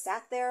just would have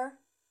sat there.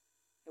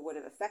 It would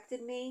have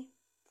affected me.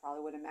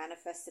 Probably would have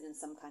manifested in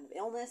some kind of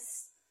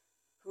illness.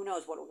 Who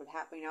knows what would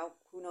happen,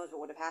 who knows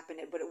what would have happened,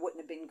 but it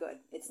wouldn't have been good.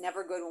 It's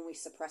never good when we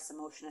suppress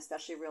emotion,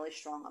 especially really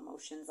strong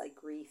emotions like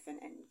grief and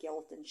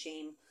guilt and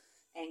shame,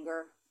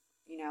 anger,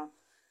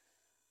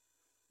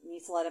 We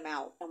need to let them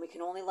out. And we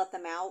can only let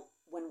them out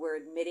when we're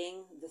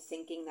admitting the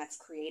thinking that's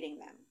creating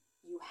them.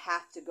 You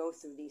have to go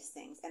through these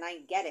things. And I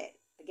get it.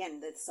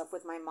 Again, the stuff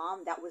with my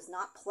mom, that was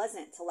not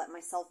pleasant to let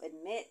myself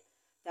admit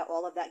that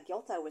all of that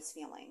guilt I was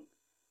feeling.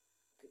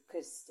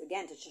 Because,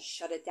 again, to just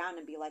shut it down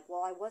and be like,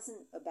 well, I was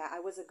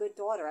a good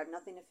daughter. I have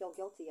nothing to feel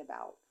guilty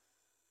about.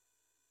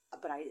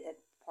 But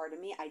part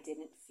of me, I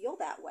didn't feel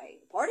that way.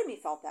 Part of me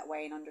felt that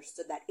way and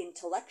understood that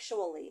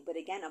intellectually, but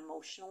again,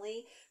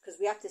 emotionally, because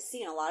we have to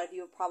see, and a lot of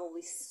you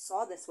probably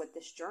saw this with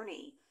this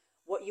journey,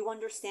 what you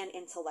understand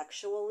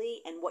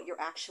intellectually and what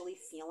you're actually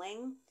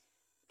feeling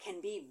can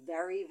be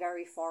very,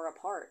 very far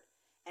apart.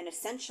 And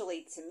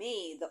essentially, to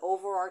me, the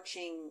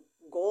overarching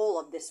goal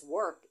of this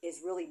work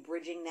is really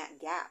bridging that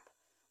gap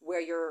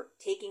where you're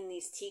taking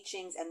these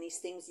teachings and these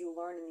things you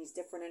learn and these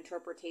different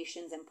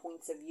interpretations and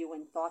points of view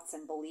and thoughts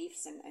and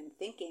beliefs and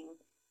thinking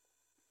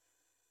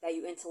that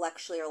you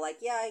intellectually are like,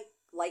 yeah, I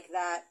like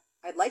that.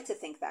 I'd like to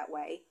think that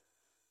way.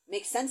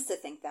 Makes sense to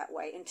think that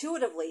way.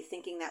 Intuitively,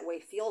 thinking that way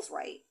feels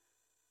right.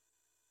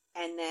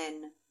 And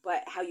then,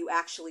 but how you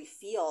actually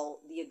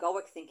feel, the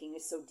egoic thinking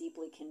is so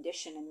deeply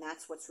conditioned, and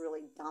that's what's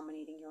really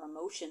dominating your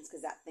emotions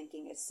because that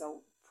thinking is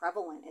so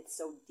prevalent. It's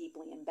so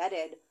deeply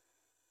embedded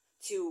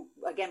to,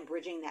 again,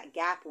 bridging that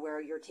gap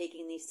where you're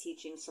taking these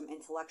teachings from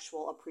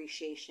intellectual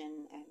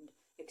appreciation and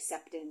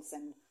acceptance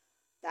and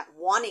that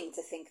wanting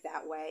to think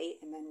that way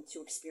and then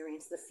to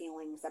experience the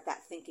feelings that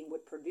thinking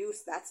would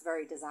produce. That's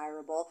very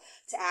desirable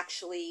to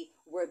actually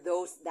where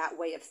that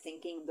way of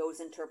thinking, those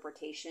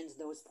interpretations,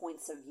 those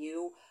points of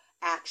view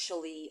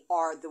actually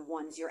are the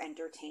ones you're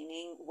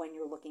entertaining when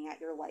you're looking at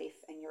your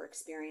life and you're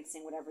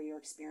experiencing whatever you're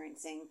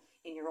experiencing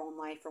in your own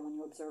life, or when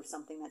you observe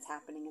something that's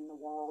happening in the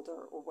world,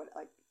 or what,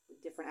 like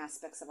different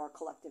aspects of our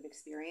collective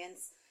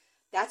experience.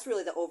 That's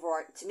really the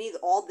overall, to me,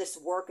 all this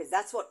work is,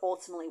 that's what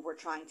ultimately we're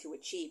trying to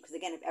achieve. Because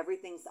again, if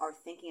everything's our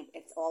thinking, if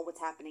it's all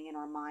what's happening in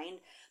our mind,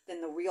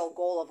 then the real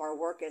goal of our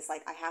work is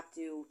like, I have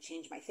to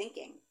change my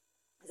thinking.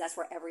 Because that's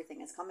where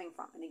everything is coming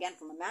from. And again,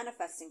 from a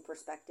manifesting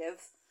perspective,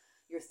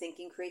 your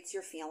thinking creates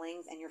your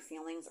feelings, and your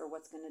feelings are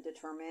what's going to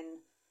determine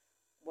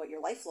what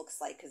your life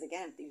looks like. Because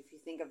again, if you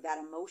think of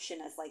that emotion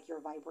as like your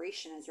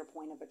vibration, as your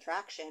point of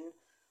attraction,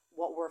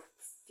 what we're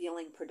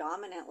feeling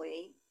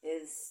predominantly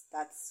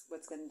that's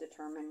what's going to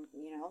determine,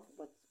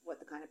 what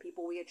the kind of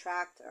people we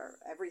attract, or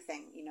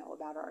everything,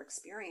 about our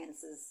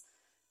experiences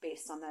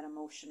based on that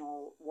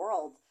emotional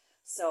world.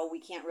 So we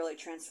can't really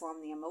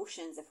transform the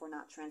emotions if we're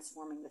not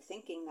transforming the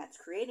thinking that's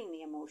creating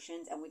the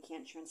emotions, and we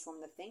can't transform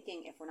the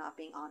thinking if we're not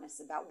being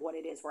honest about what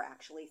it is we're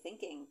actually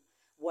thinking,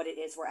 what it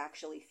is we're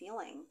actually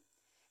feeling.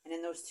 And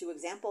in those two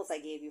examples I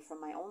gave you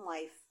from my own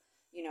life,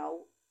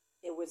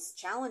 it was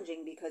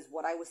challenging because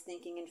what I was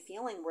thinking and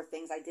feeling were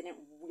things I didn't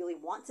really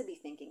want to be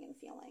thinking and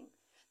feeling.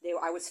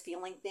 I was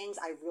feeling things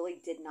I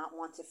really did not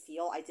want to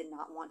feel, I did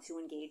not want to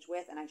engage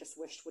with, and I just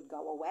wished would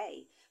go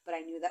away. But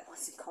I knew that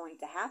wasn't going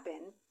to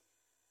happen.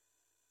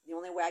 The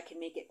only way I can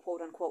make it,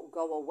 quote unquote,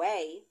 go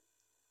away,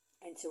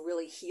 and to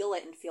really heal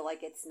it and feel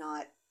like it's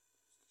not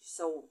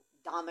so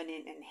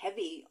dominant and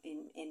heavy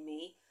in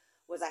me,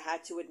 was I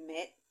had to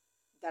admit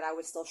that I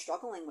was still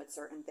struggling with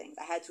certain things.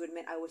 I had to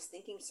admit I was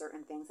thinking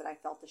certain things that I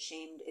felt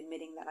ashamed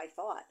admitting that I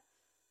thought,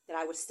 that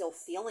I was still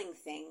feeling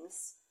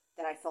things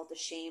that I felt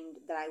ashamed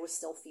that I was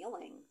still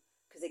feeling.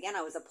 Because again,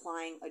 I was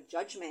applying a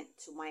judgment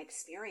to my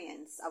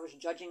experience. I was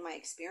judging my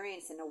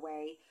experience in a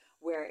way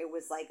where it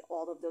was like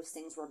all of those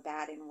things were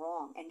bad and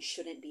wrong and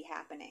shouldn't be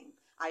happening.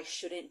 I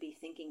shouldn't be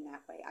thinking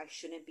that way. I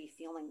shouldn't be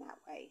feeling that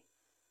way.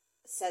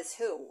 Says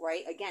who,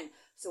 right? Again,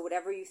 so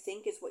whatever you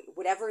think is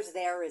whatever's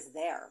there is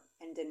there,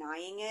 and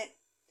denying it.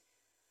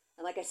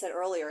 And like I said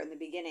earlier in the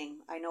beginning,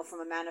 I know from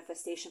a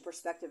manifestation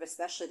perspective,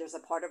 especially, there's a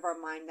part of our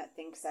mind that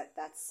thinks that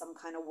that's some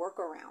kind of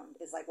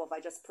workaround. Is like, well, if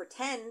I just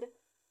pretend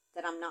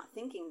that I'm not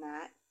thinking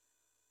that,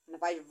 and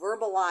if I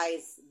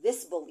verbalize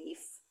this belief,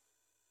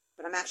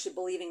 but I'm actually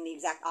believing the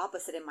exact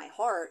opposite in my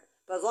heart,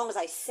 but as long as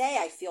I say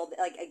I feel,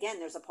 like, again,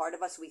 there's a part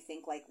of us we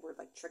think like we're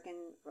like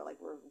tricking, we're like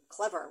we're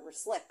clever, we're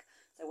slick.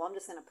 So, well, I'm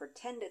just going to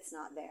pretend it's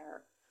not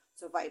there.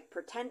 So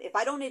if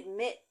I don't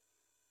admit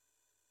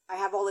I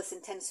have all this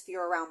intense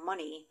fear around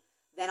money,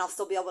 then I'll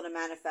still be able to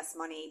manifest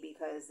money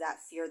because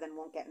that fear then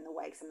won't get in the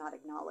way because I'm not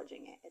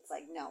acknowledging it. It's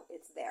like, no,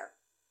 it's there.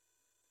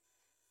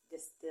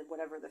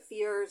 Whatever the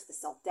fears, the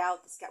self-doubt,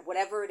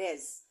 whatever it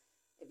is,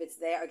 if it's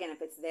there, again,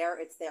 if it's there,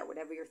 it's there.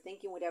 Whatever you're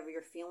thinking, whatever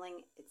you're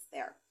feeling, it's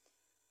there.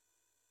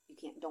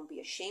 Don't be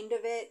ashamed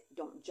of it.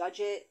 Don't judge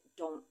it.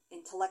 Don't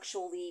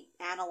intellectually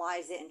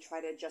analyze it and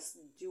try to just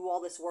do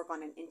all this work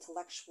on an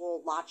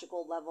intellectual,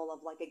 logical level of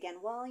like, again,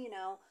 well,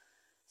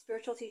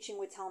 spiritual teaching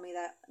would tell me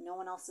that no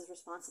one else is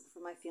responsible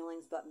for my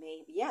feelings but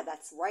me. Yeah,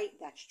 that's right.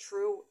 That's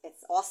true.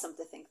 It's awesome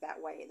to think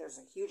that way. There's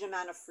a huge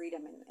amount of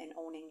freedom in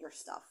owning your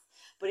stuff.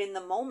 But in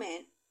the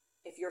moment,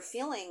 if you're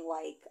feeling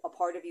like a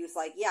part of you is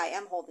like, yeah, I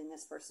am holding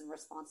this person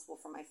responsible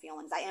for my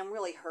feelings. I am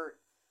really hurt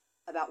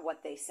about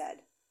what they said.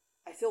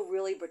 I feel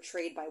really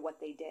betrayed by what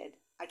they did.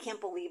 I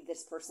can't believe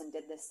this person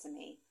did this to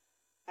me.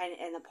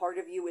 And a part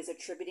of you is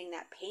attributing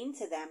that pain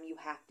to them. You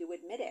have to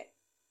admit it.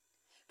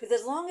 Because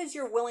as long as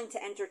you're willing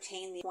to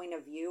entertain the point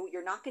of view,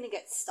 you're not going to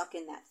get stuck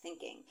in that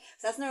thinking.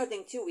 So that's another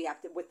thing too, we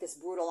have to, with this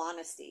brutal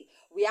honesty,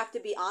 we have to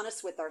be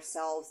honest with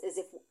ourselves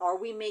are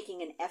we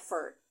making an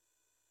effort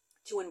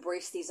to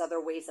embrace these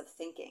other ways of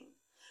thinking?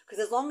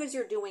 Because as long as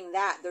you're doing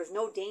that, there's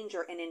no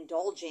danger in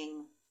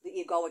indulging the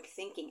egoic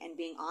thinking and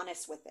being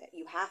honest with it.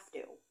 You have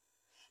to.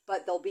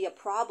 But there'll be a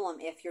problem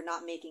if you're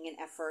not making an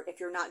effort, if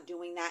you're not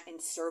doing that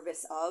in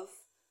service of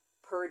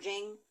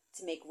purging,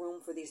 to make room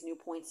for these new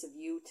points of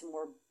view to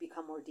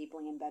become more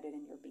deeply embedded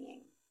in your being.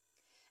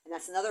 And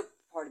that's another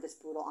part of this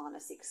brutal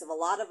honesty. Because a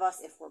lot of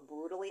us, if we're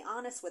brutally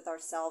honest with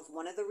ourselves,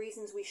 one of the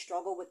reasons we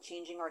struggle with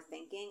changing our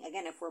thinking,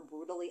 again, if we're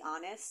brutally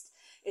honest,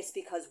 is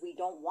because we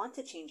don't want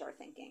to change our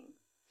thinking.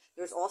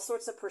 There's all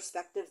sorts of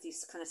perspectives,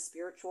 these kind of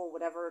spiritual,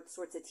 whatever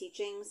sorts of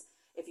teachings.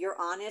 If you're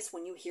honest,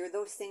 when you hear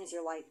those things,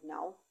 you're like,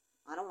 no,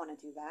 I don't want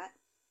to do that.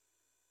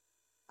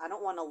 I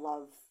don't want to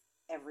love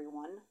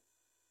everyone.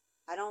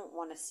 I don't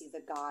want to see the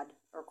God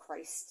or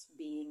Christ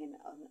being in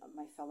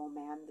my fellow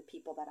man, the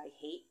people that I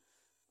hate,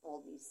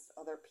 all these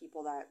other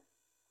people that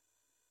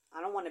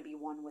I don't want to be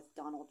one with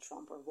Donald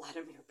Trump or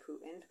Vladimir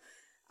Putin.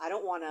 I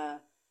don't want to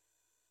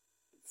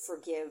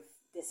forgive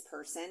this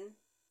person.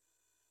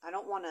 I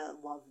don't want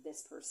to love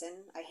this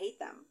person. I hate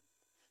them.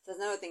 So that's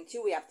another thing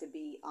too we have to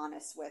be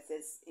honest with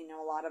is,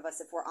 a lot of us,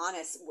 if we're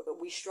honest,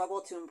 we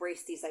struggle to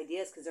embrace these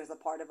ideas because there's a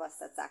part of us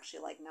that's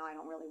actually like, no, I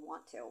don't really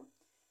want to.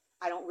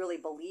 I don't really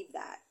believe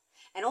that.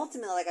 And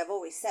ultimately, like I've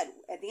always said,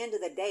 at the end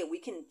of the day, we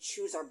can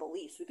choose our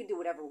beliefs. We can do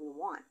whatever we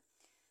want.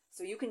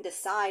 So you can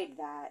decide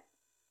that,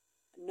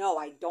 no,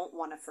 I don't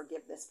want to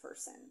forgive this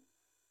person.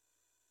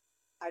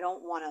 I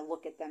don't want to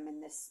look at them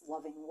in this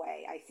loving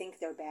way. I think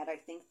they're bad. I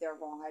think they're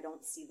wrong. I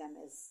don't see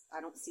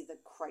the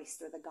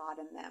Christ or the God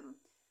in them.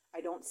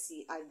 I don't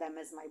see them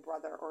as my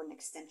brother or an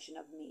extension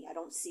of me. I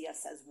don't see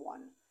us as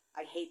one.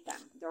 I hate them.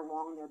 They're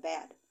wrong. They're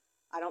bad.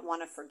 I don't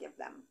want to forgive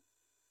them.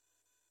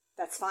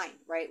 That's fine,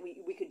 right?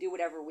 We could do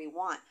whatever we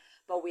want,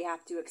 but we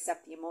have to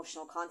accept the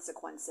emotional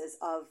consequences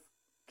of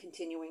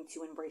continuing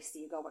to embrace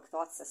the egoic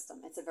thought system.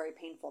 It's a very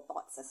painful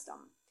thought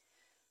system.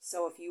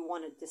 So if you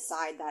want to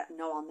decide that,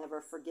 no, I'll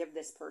never forgive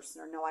this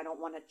person, or no, I don't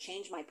want to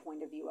change my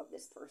point of view of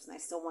this person. I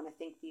still want to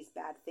think these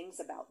bad things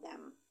about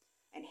them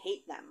and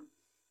hate them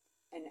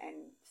and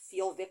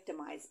feel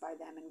victimized by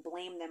them and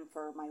blame them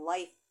for my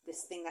life,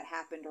 this thing that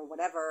happened or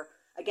whatever.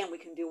 Again, we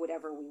can do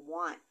whatever we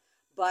want.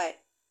 But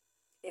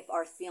if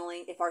our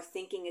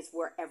thinking is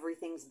where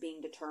everything's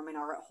being determined,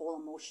 our whole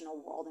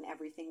emotional world and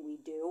everything we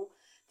do,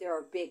 there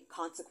are big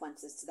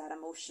consequences to that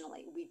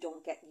emotionally. You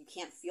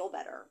can't feel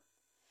better.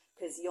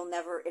 Because you'll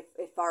never,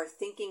 if our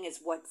thinking is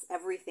what's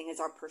everything is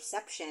our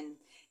perception,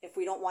 if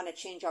we don't want to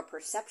change our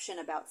perception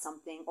about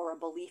something or a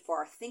belief or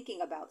our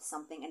thinking about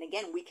something, and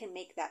again, we can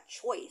make that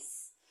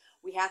choice.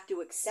 We have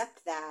to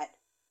accept that,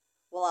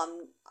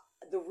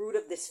 the root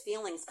of this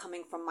feeling is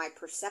coming from my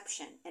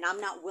perception, and I'm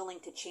not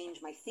willing to change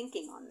my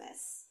thinking on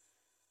this.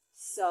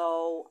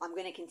 So I'm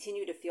going to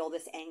continue to feel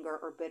this anger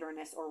or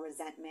bitterness or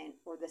resentment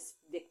or this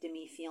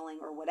victim-y feeling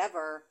or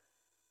whatever.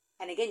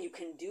 And again, you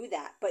can do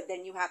that, but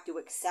then you have to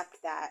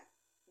accept that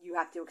you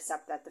have to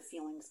accept that the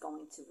feeling's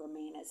going to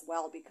remain as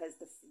well, because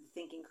the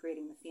thinking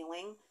creating the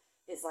feeling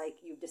is like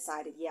you've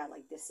decided, yeah,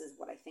 like this is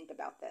what I think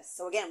about this.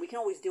 So again, we can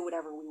always do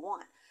whatever we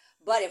want.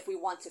 But if we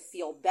want to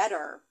feel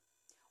better,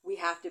 we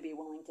have to be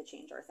willing to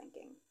change our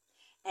thinking.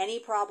 Any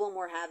problem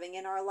we're having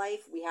in our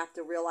life, we have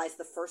to realize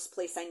the first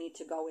place I need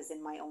to go is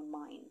in my own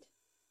mind.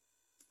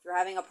 If you're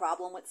having a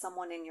problem with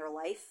someone in your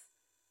life,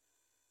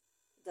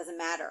 it doesn't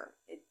matter.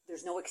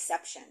 There's no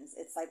exceptions.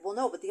 It's like, well,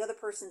 no, but the other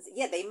person's,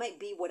 yeah, they might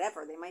be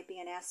whatever. They might be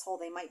an asshole.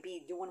 They might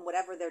be doing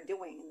whatever they're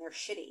doing and they're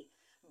shitty.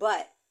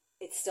 But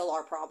it's still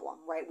our problem,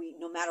 right?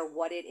 No matter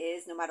what it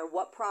is, no matter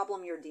what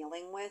problem you're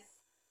dealing with,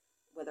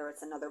 whether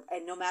it's another,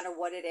 and no matter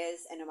what it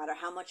is, and no matter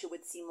how much it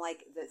would seem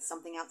like that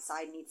something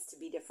outside needs to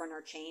be different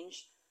or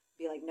change,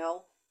 be like,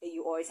 no,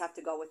 you always have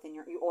to go within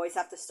you always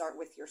have to start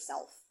with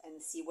yourself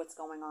and see what's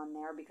going on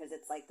there, because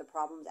it's like the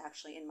problem's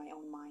actually in my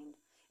own mind.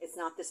 It's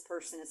not this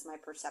person, it's my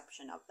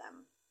perception of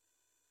them.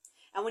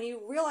 And when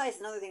you realize,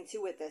 another thing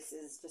too with this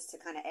is, just to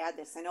kind of add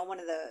this, I know one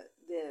of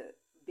the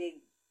big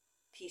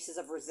pieces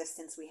of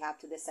resistance we have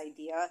to this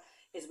idea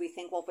is we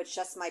think, well, if it's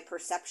just my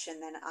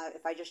perception, then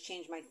if I just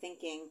change my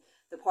thinking,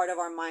 the part of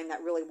our mind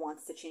that really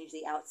wants to change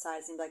the outside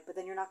is like, but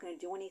then you're not going to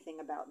do anything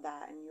about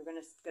that, and you're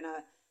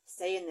gonna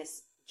stay in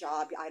this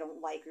job I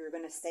don't like, or you're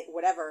going to stay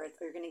whatever, or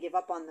you're going to give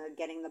up on the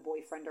getting the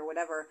boyfriend or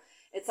whatever.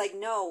 It's like,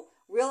 no,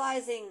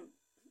 realizing,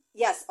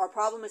 yes, our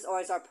problem is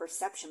always our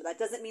perception, but that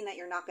doesn't mean that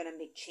you're not going to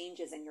make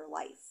changes in your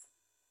life.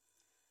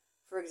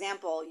 For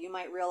example, you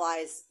might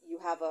realize you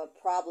have a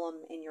problem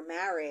in your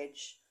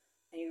marriage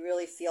and you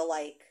really feel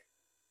like,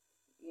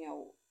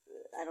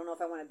 I don't know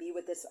if I want to be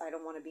with this, I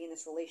don't want to be in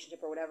this relationship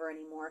or whatever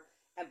anymore.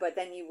 But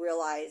then you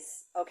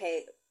realize,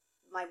 okay,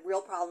 my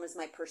real problem is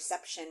my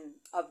perception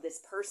of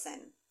this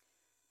person.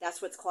 That's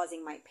what's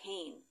causing my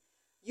pain.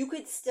 You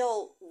could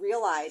still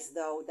realize,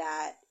 though,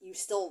 that you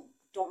still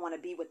don't want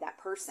to be with that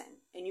person.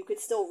 And you could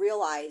still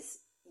realize,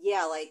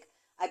 yeah, like,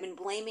 I've been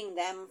blaming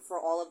them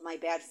for all of my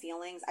bad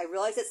feelings. I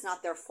realize it's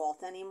not their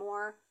fault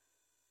anymore,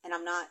 and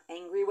I'm not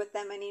angry with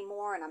them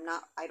anymore, and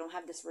I don't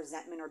have this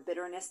resentment or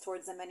bitterness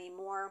towards them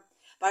anymore.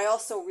 But I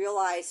also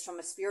realize from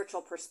a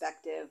spiritual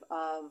perspective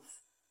of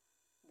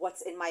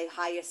what's in my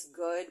highest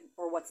good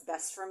or what's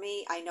best for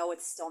me, I know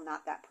it's still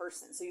not that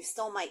person. So you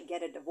still might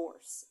get a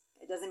divorce.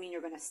 It doesn't mean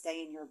you're going to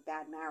stay in your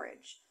bad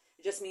marriage.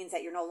 It just means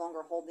that you're no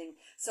longer holding.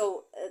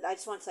 So I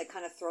just want to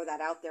kind of throw that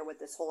out there with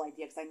this whole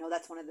idea, because I know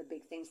that's one of the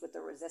big things with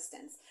the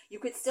resistance. You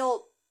could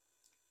still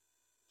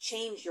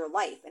change your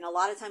life, and a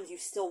lot of times you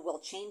still will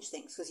change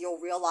things, because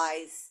you'll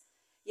realize,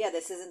 yeah,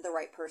 this isn't the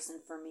right person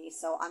for me,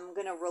 so I'm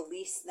going to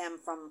release them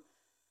from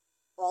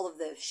all of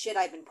the shit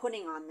I've been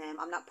putting on them.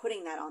 I'm not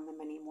putting that on them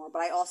anymore,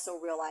 but I also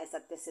realize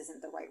that this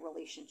isn't the right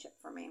relationship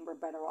for me, and we're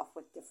better off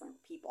with different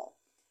people.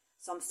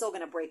 So I'm still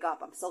going to break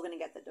up. I'm still going to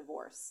get the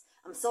divorce.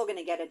 I'm still going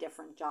to get a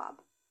different job.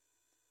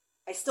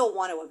 I still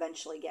want to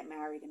eventually get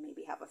married and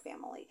maybe have a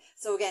family.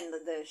 So again,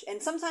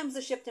 and sometimes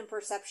the shift in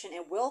perception,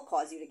 it will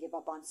cause you to give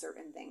up on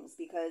certain things,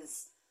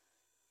 because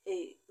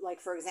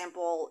like, for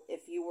example,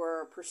 if you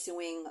were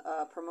pursuing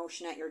a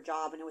promotion at your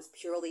job and it was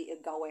purely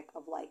egoic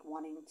of like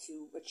wanting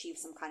to achieve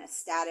some kind of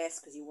status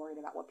because you worried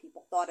about what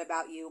people thought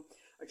about you,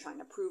 or trying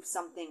to prove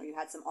something, or you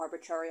had some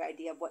arbitrary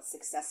idea of what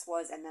success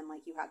was, and then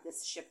like you have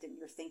this shift in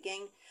your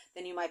thinking,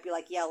 then you might be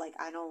like, yeah, like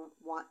I don't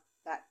want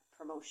that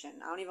promotion.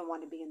 I don't even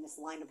want to be in this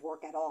line of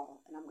work at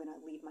all, and I'm going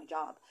to leave my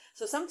job.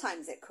 So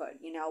sometimes it could,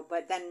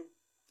 but then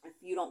if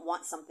you don't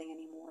want something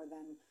anymore,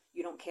 then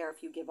you don't care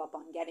if you give up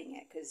on getting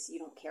it, because you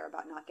don't care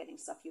about not getting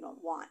stuff you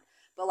don't want.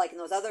 But like in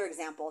those other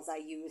examples I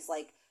use,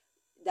 like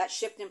that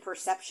shift in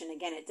perception,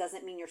 again, it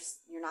doesn't mean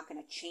you're not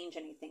going to change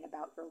anything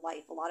about your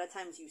life. A lot of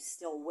times you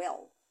still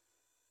will.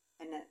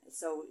 And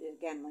so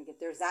again, like if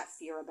there's that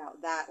fear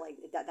about that, like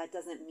that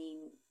doesn't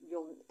mean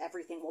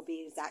everything will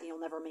be exact.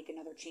 You'll never make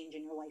another change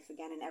in your life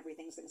again, and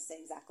everything's going to stay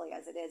exactly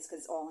as it is,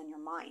 because it's all in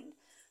your mind.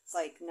 It's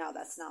like, no,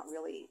 that's not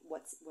really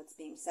what's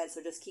being said.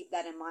 So just keep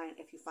that in mind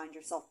if you find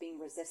yourself being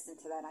resistant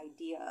to that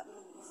idea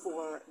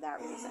for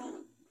that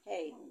reason.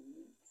 Hey,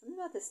 something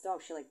about this dog,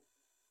 she like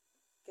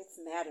gets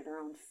mad at her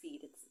own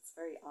feet. It's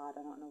very odd.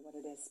 I don't know what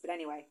it is. But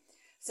anyway,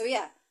 so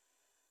yeah,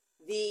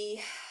 the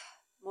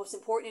most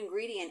important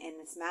ingredient in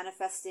this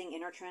manifesting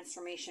inner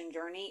transformation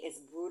journey is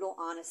brutal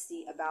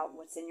honesty about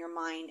what's in your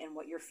mind and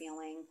what you're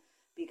feeling,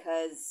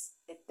 because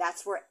if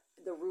that's where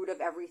the root of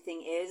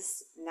everything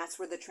is, and that's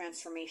where the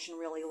transformation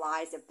really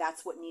lies, if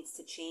that's what needs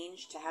to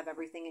change to have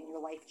everything in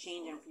your life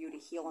change and for you to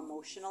heal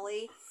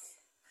emotionally,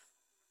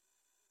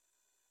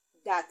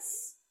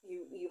 that's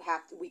you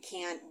have to, we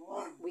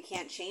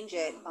can't change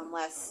it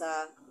unless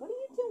what are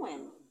you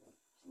doing?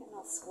 She's getting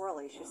all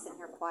squirrely. She's sitting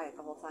here quiet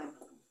the whole time.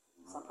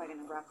 So I'm probably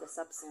going to wrap this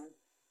up soon.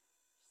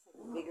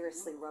 She's like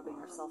vigorously rubbing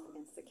herself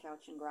against the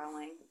couch and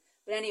growling.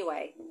 But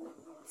anyway,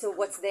 so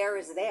what's there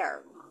is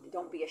there.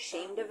 Don't be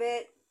ashamed of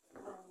it.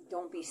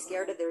 Don't be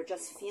scared of it. They're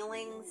just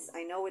feelings.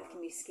 I know it can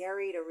be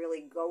scary to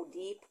really go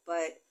deep,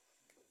 but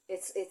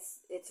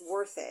it's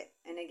worth it.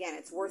 And again,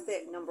 it's worth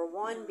it, number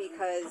one,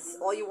 because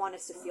all you want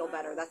is to feel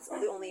better. That's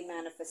the only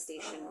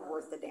manifestation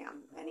worth a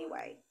damn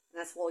anyway. And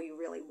that's all you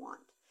really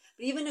want.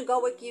 But even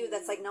egoic you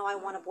that's like, no, I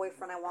want a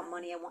boyfriend, I want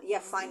money, yeah,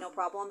 fine, no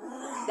problem.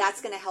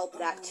 That's going to help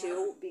that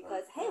too,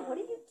 because, hey, what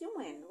are you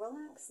doing?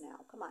 Relax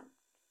now. Come on.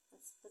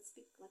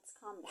 Let's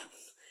calm down.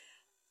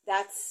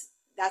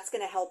 That's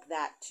going to help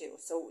that too.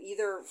 So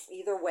either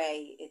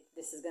way,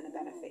 this is going to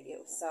benefit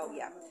you. So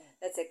yeah,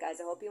 that's it, guys.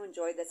 I hope you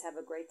enjoyed this. Have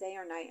a great day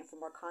or night. And for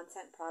more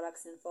content,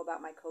 products, and info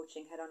about my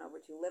coaching, head on over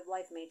to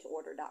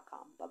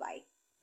livelifemadetorder.com. Bye-bye.